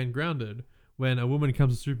Superman Grounded, when a woman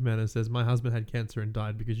comes to Superman and says, "My husband had cancer and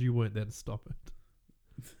died because you weren't there to stop it,"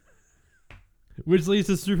 which leads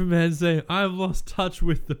to Superman saying, "I've lost touch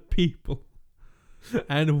with the people,"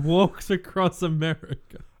 and walks across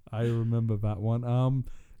America. I remember that one.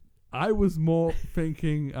 I was more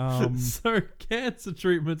thinking... so cancer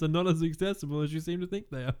treatments are not as accessible as you seem to think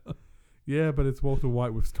they are. Yeah, but it's Walter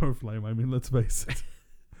White with Snowflame. I mean, let's face it.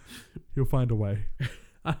 He'll find a way.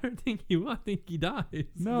 I don't think he will. I think he dies.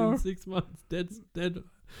 No. In 6 months. Dead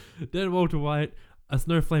Walter White. A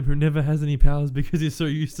Snowflame who never has any powers because he's so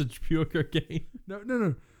used to pure cocaine.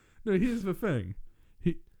 No, here's the thing.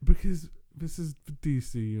 Because this is the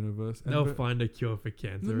DC universe. And they'll find a cure for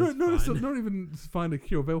cancer. Not even find a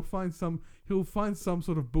cure. He'll find some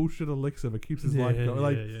sort of bullshit elixir that keeps his life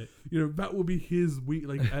going. That will be his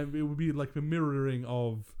and it will be like the mirroring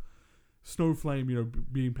of Snowflame,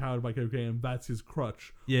 being powered by cocaine, and that's his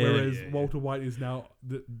crutch. Whereas Walter White is now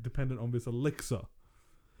dependent on this elixir,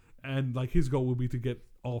 and like his goal will be to get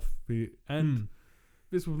off the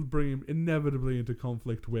This will bring him inevitably into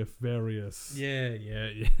conflict with various. Yeah.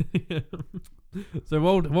 So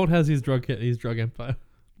Walt has his drug empire,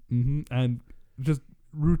 and just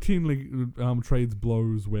routinely trades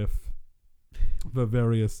blows with the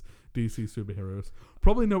various DC superheroes.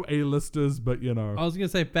 Probably no A-listers, but I was gonna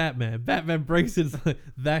say Batman. Batman breaks into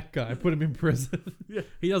that guy, put him in prison. Yeah,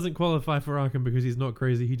 he doesn't qualify for Arkham because he's not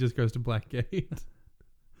crazy. He just goes to Blackgate,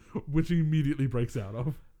 which he immediately breaks out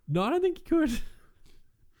of. No, I don't think he could.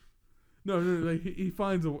 No, like he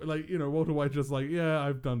finds Walter White just like, yeah,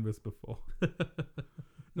 I've done this before.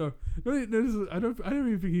 No, I don't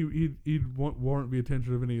even think he'd warrant the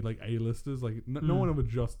attention of any like A-listers, like no one of a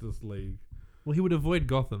Justice League. Well, he would avoid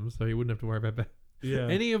Gotham, so he wouldn't have to worry about that. Yeah,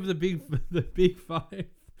 any of the big five,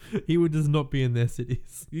 he would just not be in their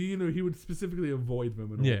cities. He would specifically avoid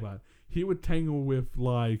them and all that. He would tangle with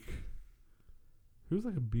like who's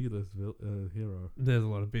like a B-list hero. There's a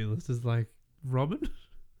lot of B-listers, like Robin.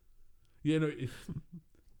 Yeah, no, it's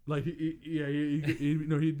like he'd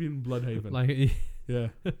be in Bloodhaven. Like, yeah.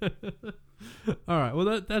 All right.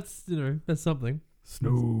 Well, that's something.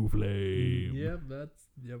 Snowflame.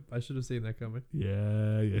 Yep. I should have seen that coming.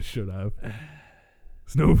 Yeah, you should have.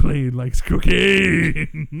 Snowflame likes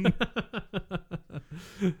cocaine.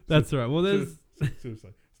 That's right. Well, there's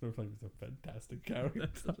seriously, Snowflame is a fantastic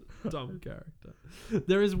character. Dumb character.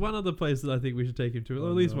 There is one other place that I think we should take him to, or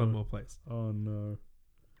at least one more place. Oh no.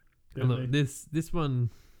 And look, this one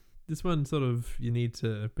sort of, you need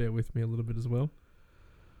to bear with me a little bit as well,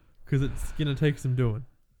 because it's gonna take some doing.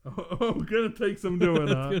 Gonna take some doing.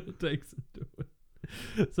 It's gonna take some doing.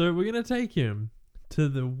 So we're gonna take him to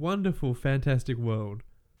the wonderful, fantastic world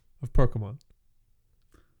of Pokemon.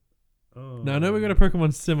 Now I know we got a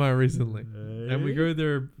Pokemon semi recently, and we go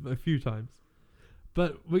there a few times,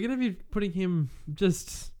 but we're gonna be putting him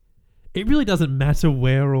just. It really doesn't matter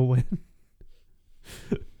where or when.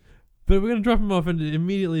 But we're going to drop him off and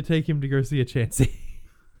immediately take him to go see a Chansey.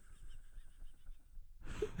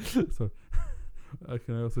 So,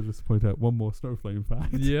 can I also just point out one more Snowflame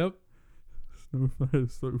fact? Yep.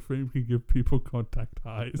 Snowflame can give people contact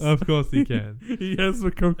highs. Of course he can. He has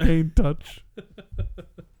the cocaine touch.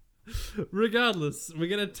 Regardless, we're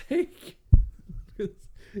going to take...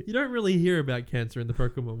 You don't really hear about cancer in the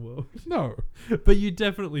Pokemon world. No. But you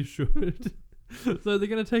definitely should. So they're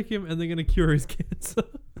going to take him and they're going to cure his cancer.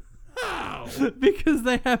 How? Because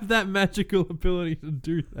they have that magical ability to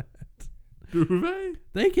do that. Do they?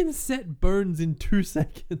 They can set bones in 2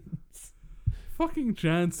 seconds. Fucking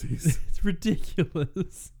chances. It's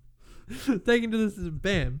ridiculous. They can do this,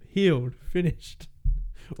 bam, healed, finished.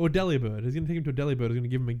 Or Delibird. He's going to take him to a Delibird. He's going to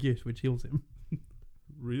give him a gift which heals him.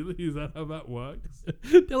 Really? Is that how that works?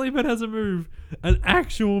 Delibird has a move, an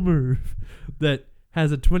actual move, that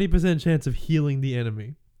has a 20% chance of healing the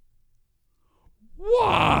enemy.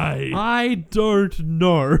 Why? I don't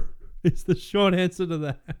know. It's the short answer to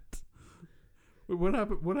that. Wait,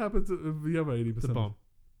 what happens if the other 80%? The bomb.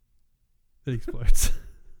 It explodes.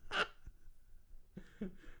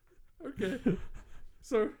 Okay.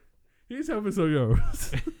 So, here's how this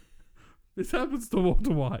goes. This happens to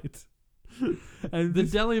Walter White. And the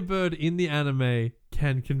Delibird in the anime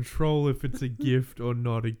can control if it's a gift or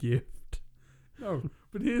not a gift. No,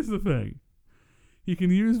 but here's the thing. He can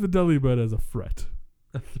use the Delibird as a threat.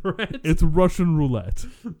 A threat? It's Russian roulette.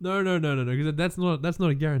 No, because that's not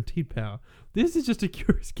a guaranteed power. This is just a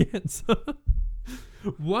cure his cancer.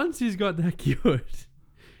 Once he's got that cured,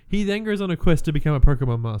 he then goes on a quest to become a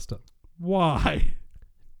Pokemon master. Why?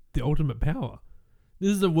 The ultimate power. This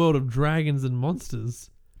is a world of dragons and monsters.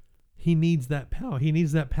 He needs that power. He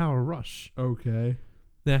needs that power rush. Okay.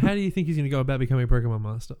 Now, how do you think he's going to go about becoming a Pokemon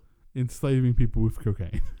master? Enslaving people with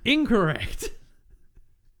cocaine. Incorrect.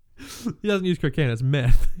 He doesn't use cocaine. It's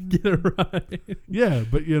meth. Get it right. Yeah,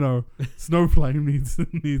 but Snowflame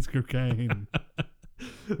needs cocaine.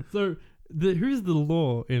 So, who's the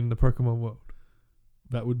law in the Pokemon world?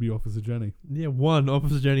 That would be Officer Jenny. Yeah, 1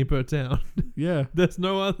 Officer Jenny per town. Yeah. There's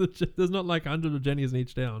no other. There's not like 100 of Jennies in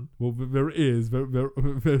each town. Well, there is.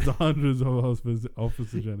 There's hundreds of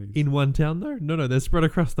Officer Jennies. In one town, though? No, they're spread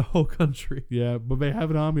across the whole country. Yeah, but they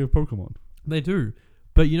have an army of Pokemon. They do.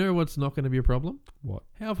 But you know what's not going to be a problem? What?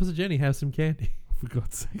 Hey, Officer Jenny has some candy. For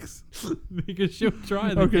God's sakes. Because she'll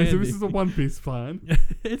try the Okay, candy. so this is a One Piece plan.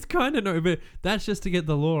 It's kind of no, but that's just to get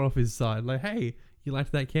the law off his side. Like, hey, you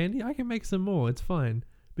liked that candy? I can make some more. It's fine.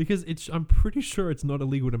 Because I'm pretty sure it's not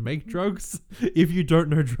illegal to make drugs if you don't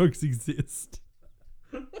know drugs exist.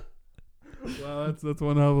 Well, that's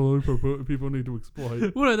one hell of a loop people need to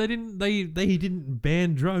exploit. Well, no, they didn't. They didn't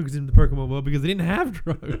ban drugs in the Pokemon world because they didn't have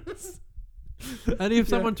drugs. And if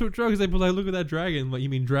someone took drugs, they'd be like, "Look at that dragon." Like, you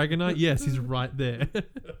mean Dragonite? Yes, he's right there.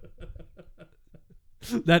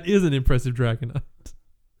 That is an impressive Dragonite.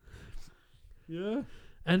 Yeah.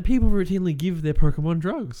 And people routinely give their Pokemon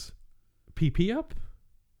drugs. PP up.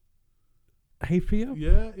 HP up?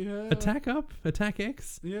 Yeah. Attack up? Attack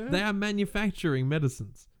X? Yeah. They are manufacturing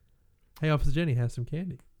medicines. Hey, Officer Jenny, have some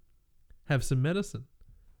candy. Have some medicine.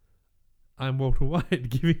 I'm Walter White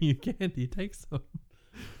giving you candy. Take some.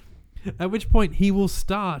 At which point he will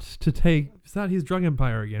start his drug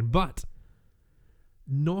empire again, but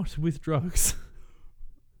not with drugs.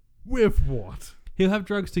 With what? He'll have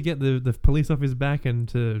drugs to get the police off his back and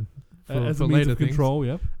to as for a means later of things. Control,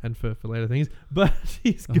 yep. And for later things. But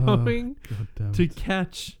he's going to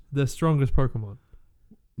catch the strongest Pokemon.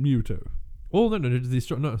 Mewtwo. Oh,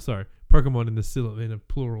 no, sorry. Pokemon in a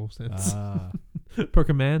plural sense.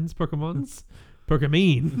 Pokemons.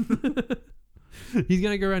 Pokemon. He's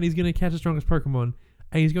going to go around, he's going to catch the strongest Pokemon,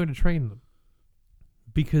 and he's going to train them.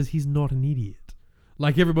 Because he's not an idiot.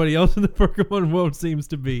 Like everybody else in the Pokemon world seems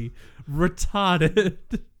to be retarded.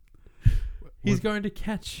 He's going to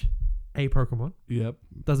catch a Pokemon. Yep.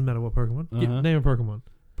 Doesn't matter what Pokemon. Name a Pokemon.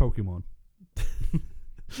 Pokemon.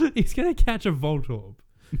 He's going to catch a Voltorb.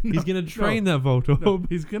 He's going to train that Voltorb. No,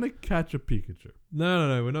 he's going to catch a Pikachu.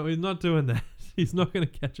 No. We're not doing that. He's not going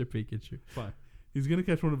to catch a Pikachu. Fine. He's going to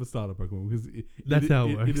catch one of the starter Pokemon because that's how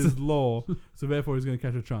it works. It is law, so therefore he's going to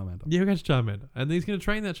catch a Charmander. Yeah, he'll catch a Charmander. And then he's going to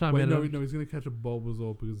train that Charmander. Wait, no, he's going to catch a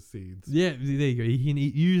Bulbasaur because of seeds. Yeah, there you go. He can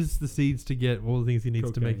use the seeds to get all the things he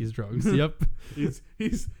needs to make his drugs. Yep.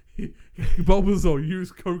 Bulbasaur,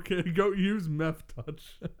 use cocaine, use meth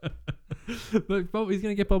touch. But he's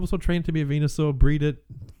going to get Bulbasaur trained to be a Venusaur, breed it.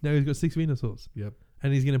 Now he's got 6 Venusaurs. Yep.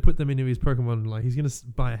 And he's going to put them into his Pokemon. Like, he's going to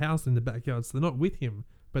buy a house in the backyard, so they're not with him,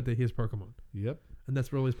 but they're his Pokemon. Yep. And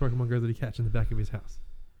that's where all his Pokemon go that he catch in the back of his house.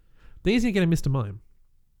 Then he's going to get a Mr. Mime.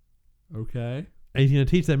 Okay. And he's going to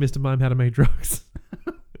teach that Mr. Mime how to make drugs.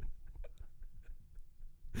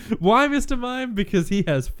 Why Mr. Mime? Because he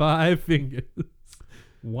has 5 fingers.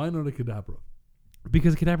 Why not a Kadabra?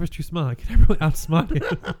 Because Kadabra's too smart. Kadabra will outsmart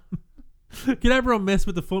him. Kadabra will mess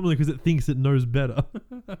with the formula because it thinks it knows better.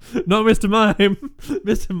 Not Mr. Mime.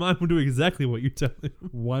 Mr. Mime will do exactly what you tell him.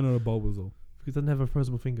 Why not a Bulbasaur? Because it doesn't have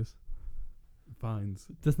opposable fingers. Fines.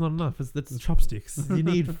 That's not enough. That's chopsticks. You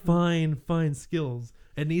need fine skills.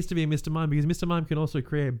 It needs to be a Mr. Mime because Mr. Mime can also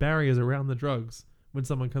create barriers around the drugs when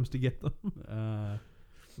someone comes to get them.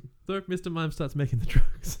 So if Mr. Mime starts making the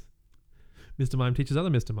drugs, Mr. Mime teaches other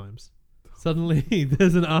Mr. Mimes. Suddenly,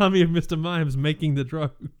 there's an army of Mr. Mimes making the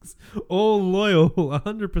drugs. All loyal,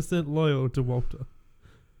 100% loyal to Walter.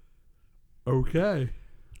 Okay.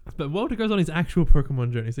 But Walter goes on his actual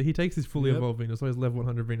Pokemon journey. So he takes his fully evolved Venusaur, his level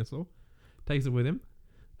 100 Venusaur, takes it with him,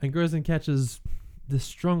 and goes and catches the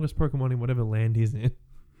strongest Pokemon in whatever land he's in.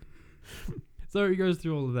 So he goes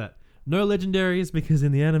through all of that. No legendaries, because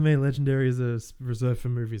in the anime, legendaries are reserved for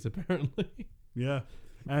movies, apparently. Yeah.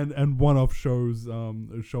 And one-off shows,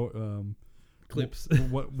 clips.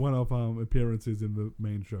 One-off appearances in the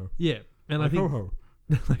main show. Yeah. And like I think Ho-Ho.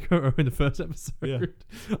 like Ho-Ho in the first episode. Yeah.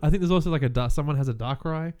 I think there's also like someone has a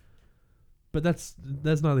Darkrai, but that's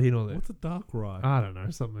neither here nor there. What's a Darkrai? I don't know,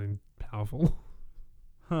 something powerful.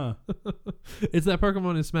 Huh. It's that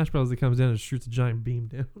Pokemon in Smash Bros. That comes down and shoots a giant beam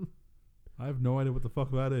down. I have no idea what the fuck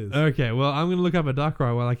that is. Okay, well, I'm going to look up a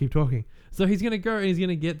Darkrai while I keep talking. So he's going to go and he's going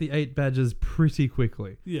to get the 8 badges pretty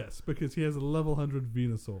quickly. Yes, because he has a level 100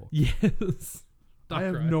 Venusaur. Yes. I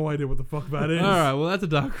have no idea what the fuck that is. Alright, well, that's a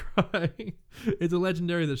Darkrai. It's a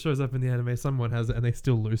legendary that shows up in the anime. Someone has it and they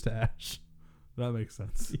still lose to Ash. That makes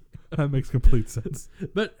sense. Yeah. That makes complete sense.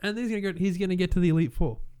 And he's going to get to the Elite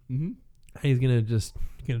Four. Mm-hmm. He's going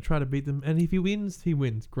to try to beat them. And if he wins, he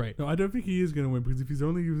wins. Great. No, I don't think he is going to win because if he's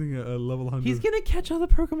only using a level 100... He's going to catch other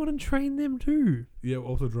Pokemon and train them too. Yeah,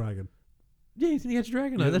 also Dragon. Yeah, he's going to catch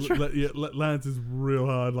Dragonite. Yeah, That's right. Lance is real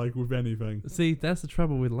hard, like, with anything. See, that's the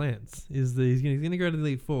trouble with Lance, is that he's going to go to the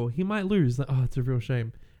Elite Four. He might lose. Like, oh, it's a real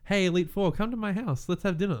shame. Hey, Elite Four, come to my house. Let's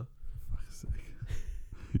have dinner. For fuck's sake.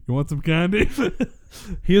 You want some candy?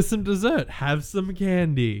 Here's some dessert. Have some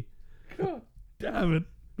candy. God damn it.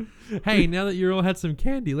 Hey, now that you all had some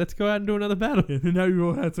candy, let's go out and do another battle. Yeah, now you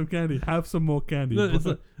all had some candy. Have some more candy.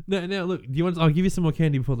 No, now look, I'll give you some more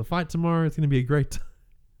candy before the fight tomorrow. It's going to be a great time.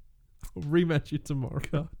 I'll rematch you tomorrow.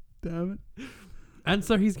 God damn it. And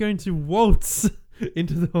so he's going to waltz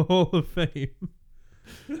into the Hall of Fame.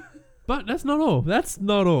 But that's not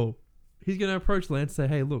all. He's going to approach Lance and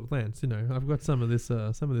say, hey, look, Lance, I've got some of this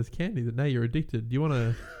candy that now you're addicted. Do you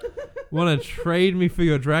want to trade me for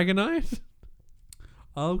your Dragonite?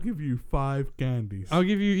 I'll give you 5 candies. I'll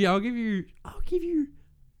give you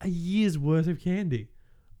a year's worth of candy.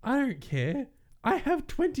 I don't care. I have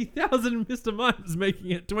 20,000 Mr. Mimes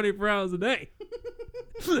making it 24 hours a day.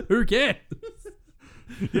 Who cares?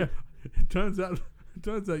 Yeah. It turns out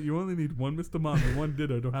you only need one Mr. Mime and one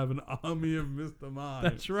Ditto to have an army of Mr. Mimes.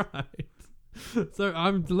 That's right. So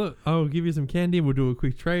I'll give you some candy and we'll do a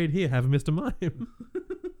quick trade. Here, have a Mr. Mime.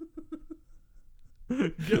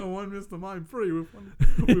 Get one Mr. Mime free with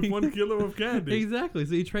 1 kilo of candy. Exactly.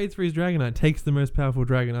 So he trades for his Dragonite, takes the most powerful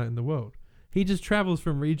Dragonite in the world. He just travels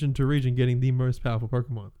from region to region getting the most powerful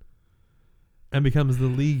Pokemon. And becomes the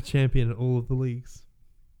league champion in all of the leagues.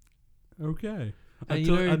 Okay.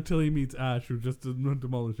 Until he meets Ash, who just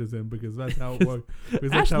demolishes him, because that's how it works.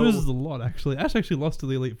 Ash loses a lot, actually. Ash actually lost to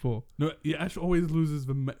the Elite Four. No, yeah, Ash always loses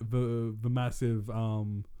the massive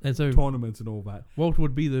and so tournaments and all that. Walter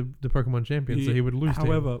would be the Pokemon champion, so he would lose.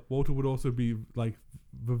 However, Walter would also be like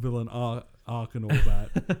the villain arc and all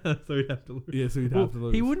that. So he'd have to lose. Yeah, so he'd have to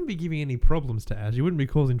lose. He wouldn't be giving any problems to Ash. He wouldn't be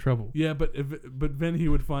causing trouble. Yeah, but then he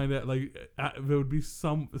would find out there would be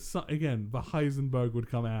some again, the Heisenberg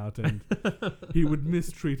would come out and he would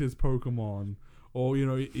mistreat his Pokemon, or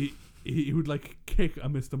he would like kick a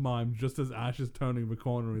Mr. Mime just as Ash is turning the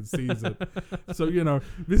corner and sees it. So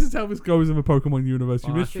this is how this goes in the Pokemon universe.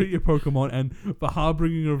 You mistreat your Pokemon, and the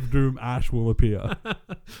harbinger of doom, Ash, will appear.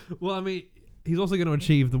 Well, I mean, he's also going to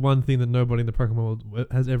achieve the one thing that nobody in the Pokemon world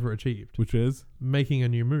has ever achieved. Which is? Making a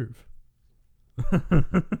new move.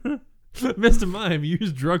 Mr. Mime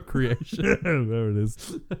used drug creation. There it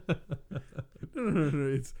is. No,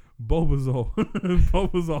 it's Bulbasaur.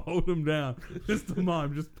 Bulbasaur, hold him down. Mr.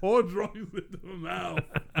 Mime, just pour drugs into the mouth.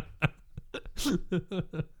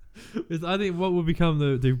 I think what will become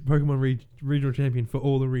the Pokemon regional champion for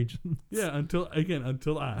all the regions. Yeah, until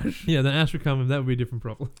Ash. Yeah, then Ash would come and that would be a different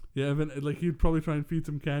problem. Yeah, and then he'd probably try and feed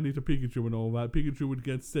some candy to Pikachu and all that. Pikachu would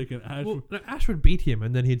get sick and Ash would beat him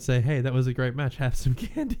and then he'd say, hey, that was a great match, have some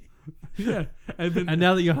candy. Yeah, and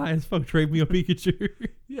now that you're high as fuck, trade me your Pikachu.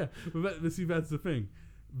 Yeah, but that's the thing.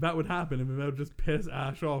 That would happen, and then that would just piss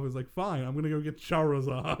Ash off. It's like, fine, I'm gonna go get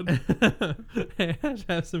Charizard. Hey, Ash,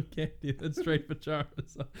 have some candy. That's straight for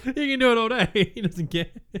Charizard. He can do it all day. He doesn't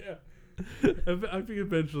care. Yeah, I think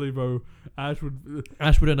eventually, though, Ash would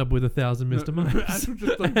end up with 1,000 Mr. Mimes. Ash would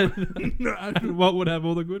just like and what would have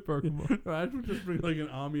all the good Pokemon? Ash would just bring like an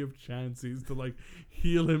army of Chanseys to like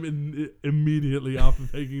heal him immediately after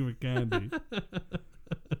taking the candy.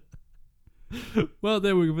 Well,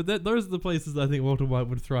 there we go. But those are the places I think Walter White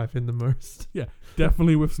would thrive in the most. Yeah,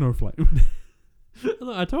 definitely with Snowflame.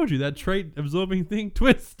 Look, I told you that trait absorbing thing.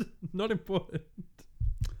 Twist, not important.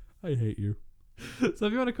 I hate you. So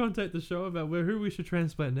if you want to contact the show about who we should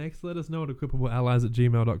transplant next, let us know at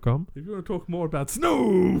equippableallies@gmail.com. If you want to talk more about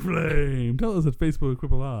Snowflame, tell us at Facebook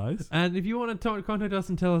equippableallies. And if you want to contact us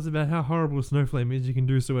and tell us about how horrible Snowflame is, you can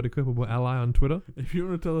do so at equippableally on Twitter. If you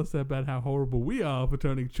want to tell us about how horrible we are for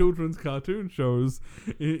turning children's cartoon shows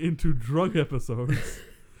into drug episodes,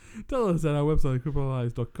 tell us at our website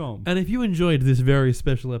equippableallies.com. And if you enjoyed this very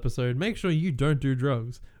special episode, make sure you don't do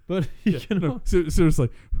drugs. But you can seriously.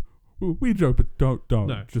 We joke, but don't.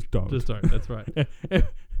 No, just don't. Just don't. That's right.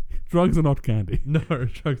 Drugs are not candy. No,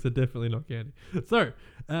 drugs are definitely not candy. So,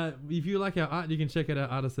 if you like our art, you can check out our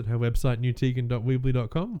artists at her website,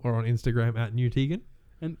 newtegan.weebly.com, or on Instagram at newtegan.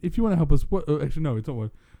 And if you want to help us, actually, no, it's not one.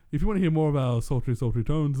 If you want to hear more of our sultry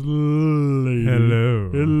tones,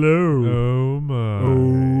 hello. Oh, my.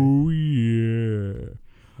 Oh, yeah.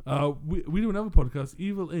 We do another podcast,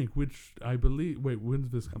 Evil Inc., which I believe... Wait, when's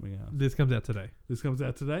this coming out? This comes out today. This comes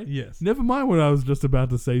out today? Yes. Never mind what I was just about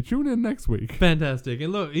to say. Tune in next week. Fantastic.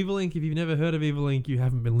 And look, Evil Inc., if you've never heard of Evil Inc., you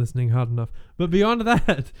haven't been listening hard enough. But beyond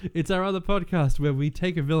that, it's our other podcast where we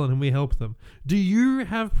take a villain and we help them. Do you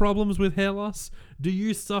have problems with hair loss? Do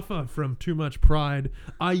you suffer from too much pride?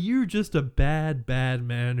 Are you just a bad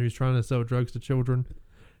man who's trying to sell drugs to children?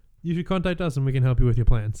 You should contact us and we can help you with your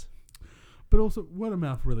plans. But also, word of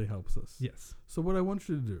mouth really helps us. Yes. So what I want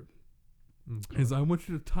you to do is I want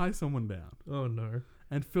you to tie someone down. Oh, no.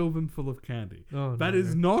 And fill them full of candy. Oh, that no.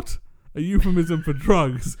 is not a euphemism for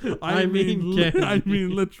drugs. I mean candy. I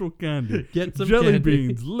mean literal candy. Get some jelly candy.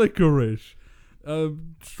 beans, licorice,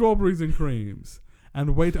 strawberries and creams,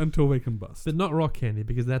 and wait until they combust. But not rock candy,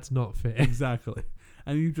 because that's not fair. Exactly.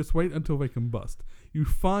 And you just wait until they combust. You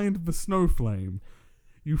find the Snowflame.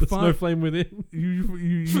 Snowflame within.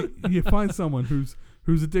 You find someone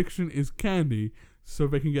whose addiction is candy, so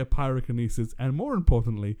they can get pyrokinesis, and more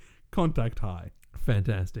importantly, contact high.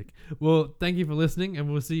 Fantastic. Well, thank you for listening,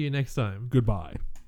 and we'll see you next time. Goodbye.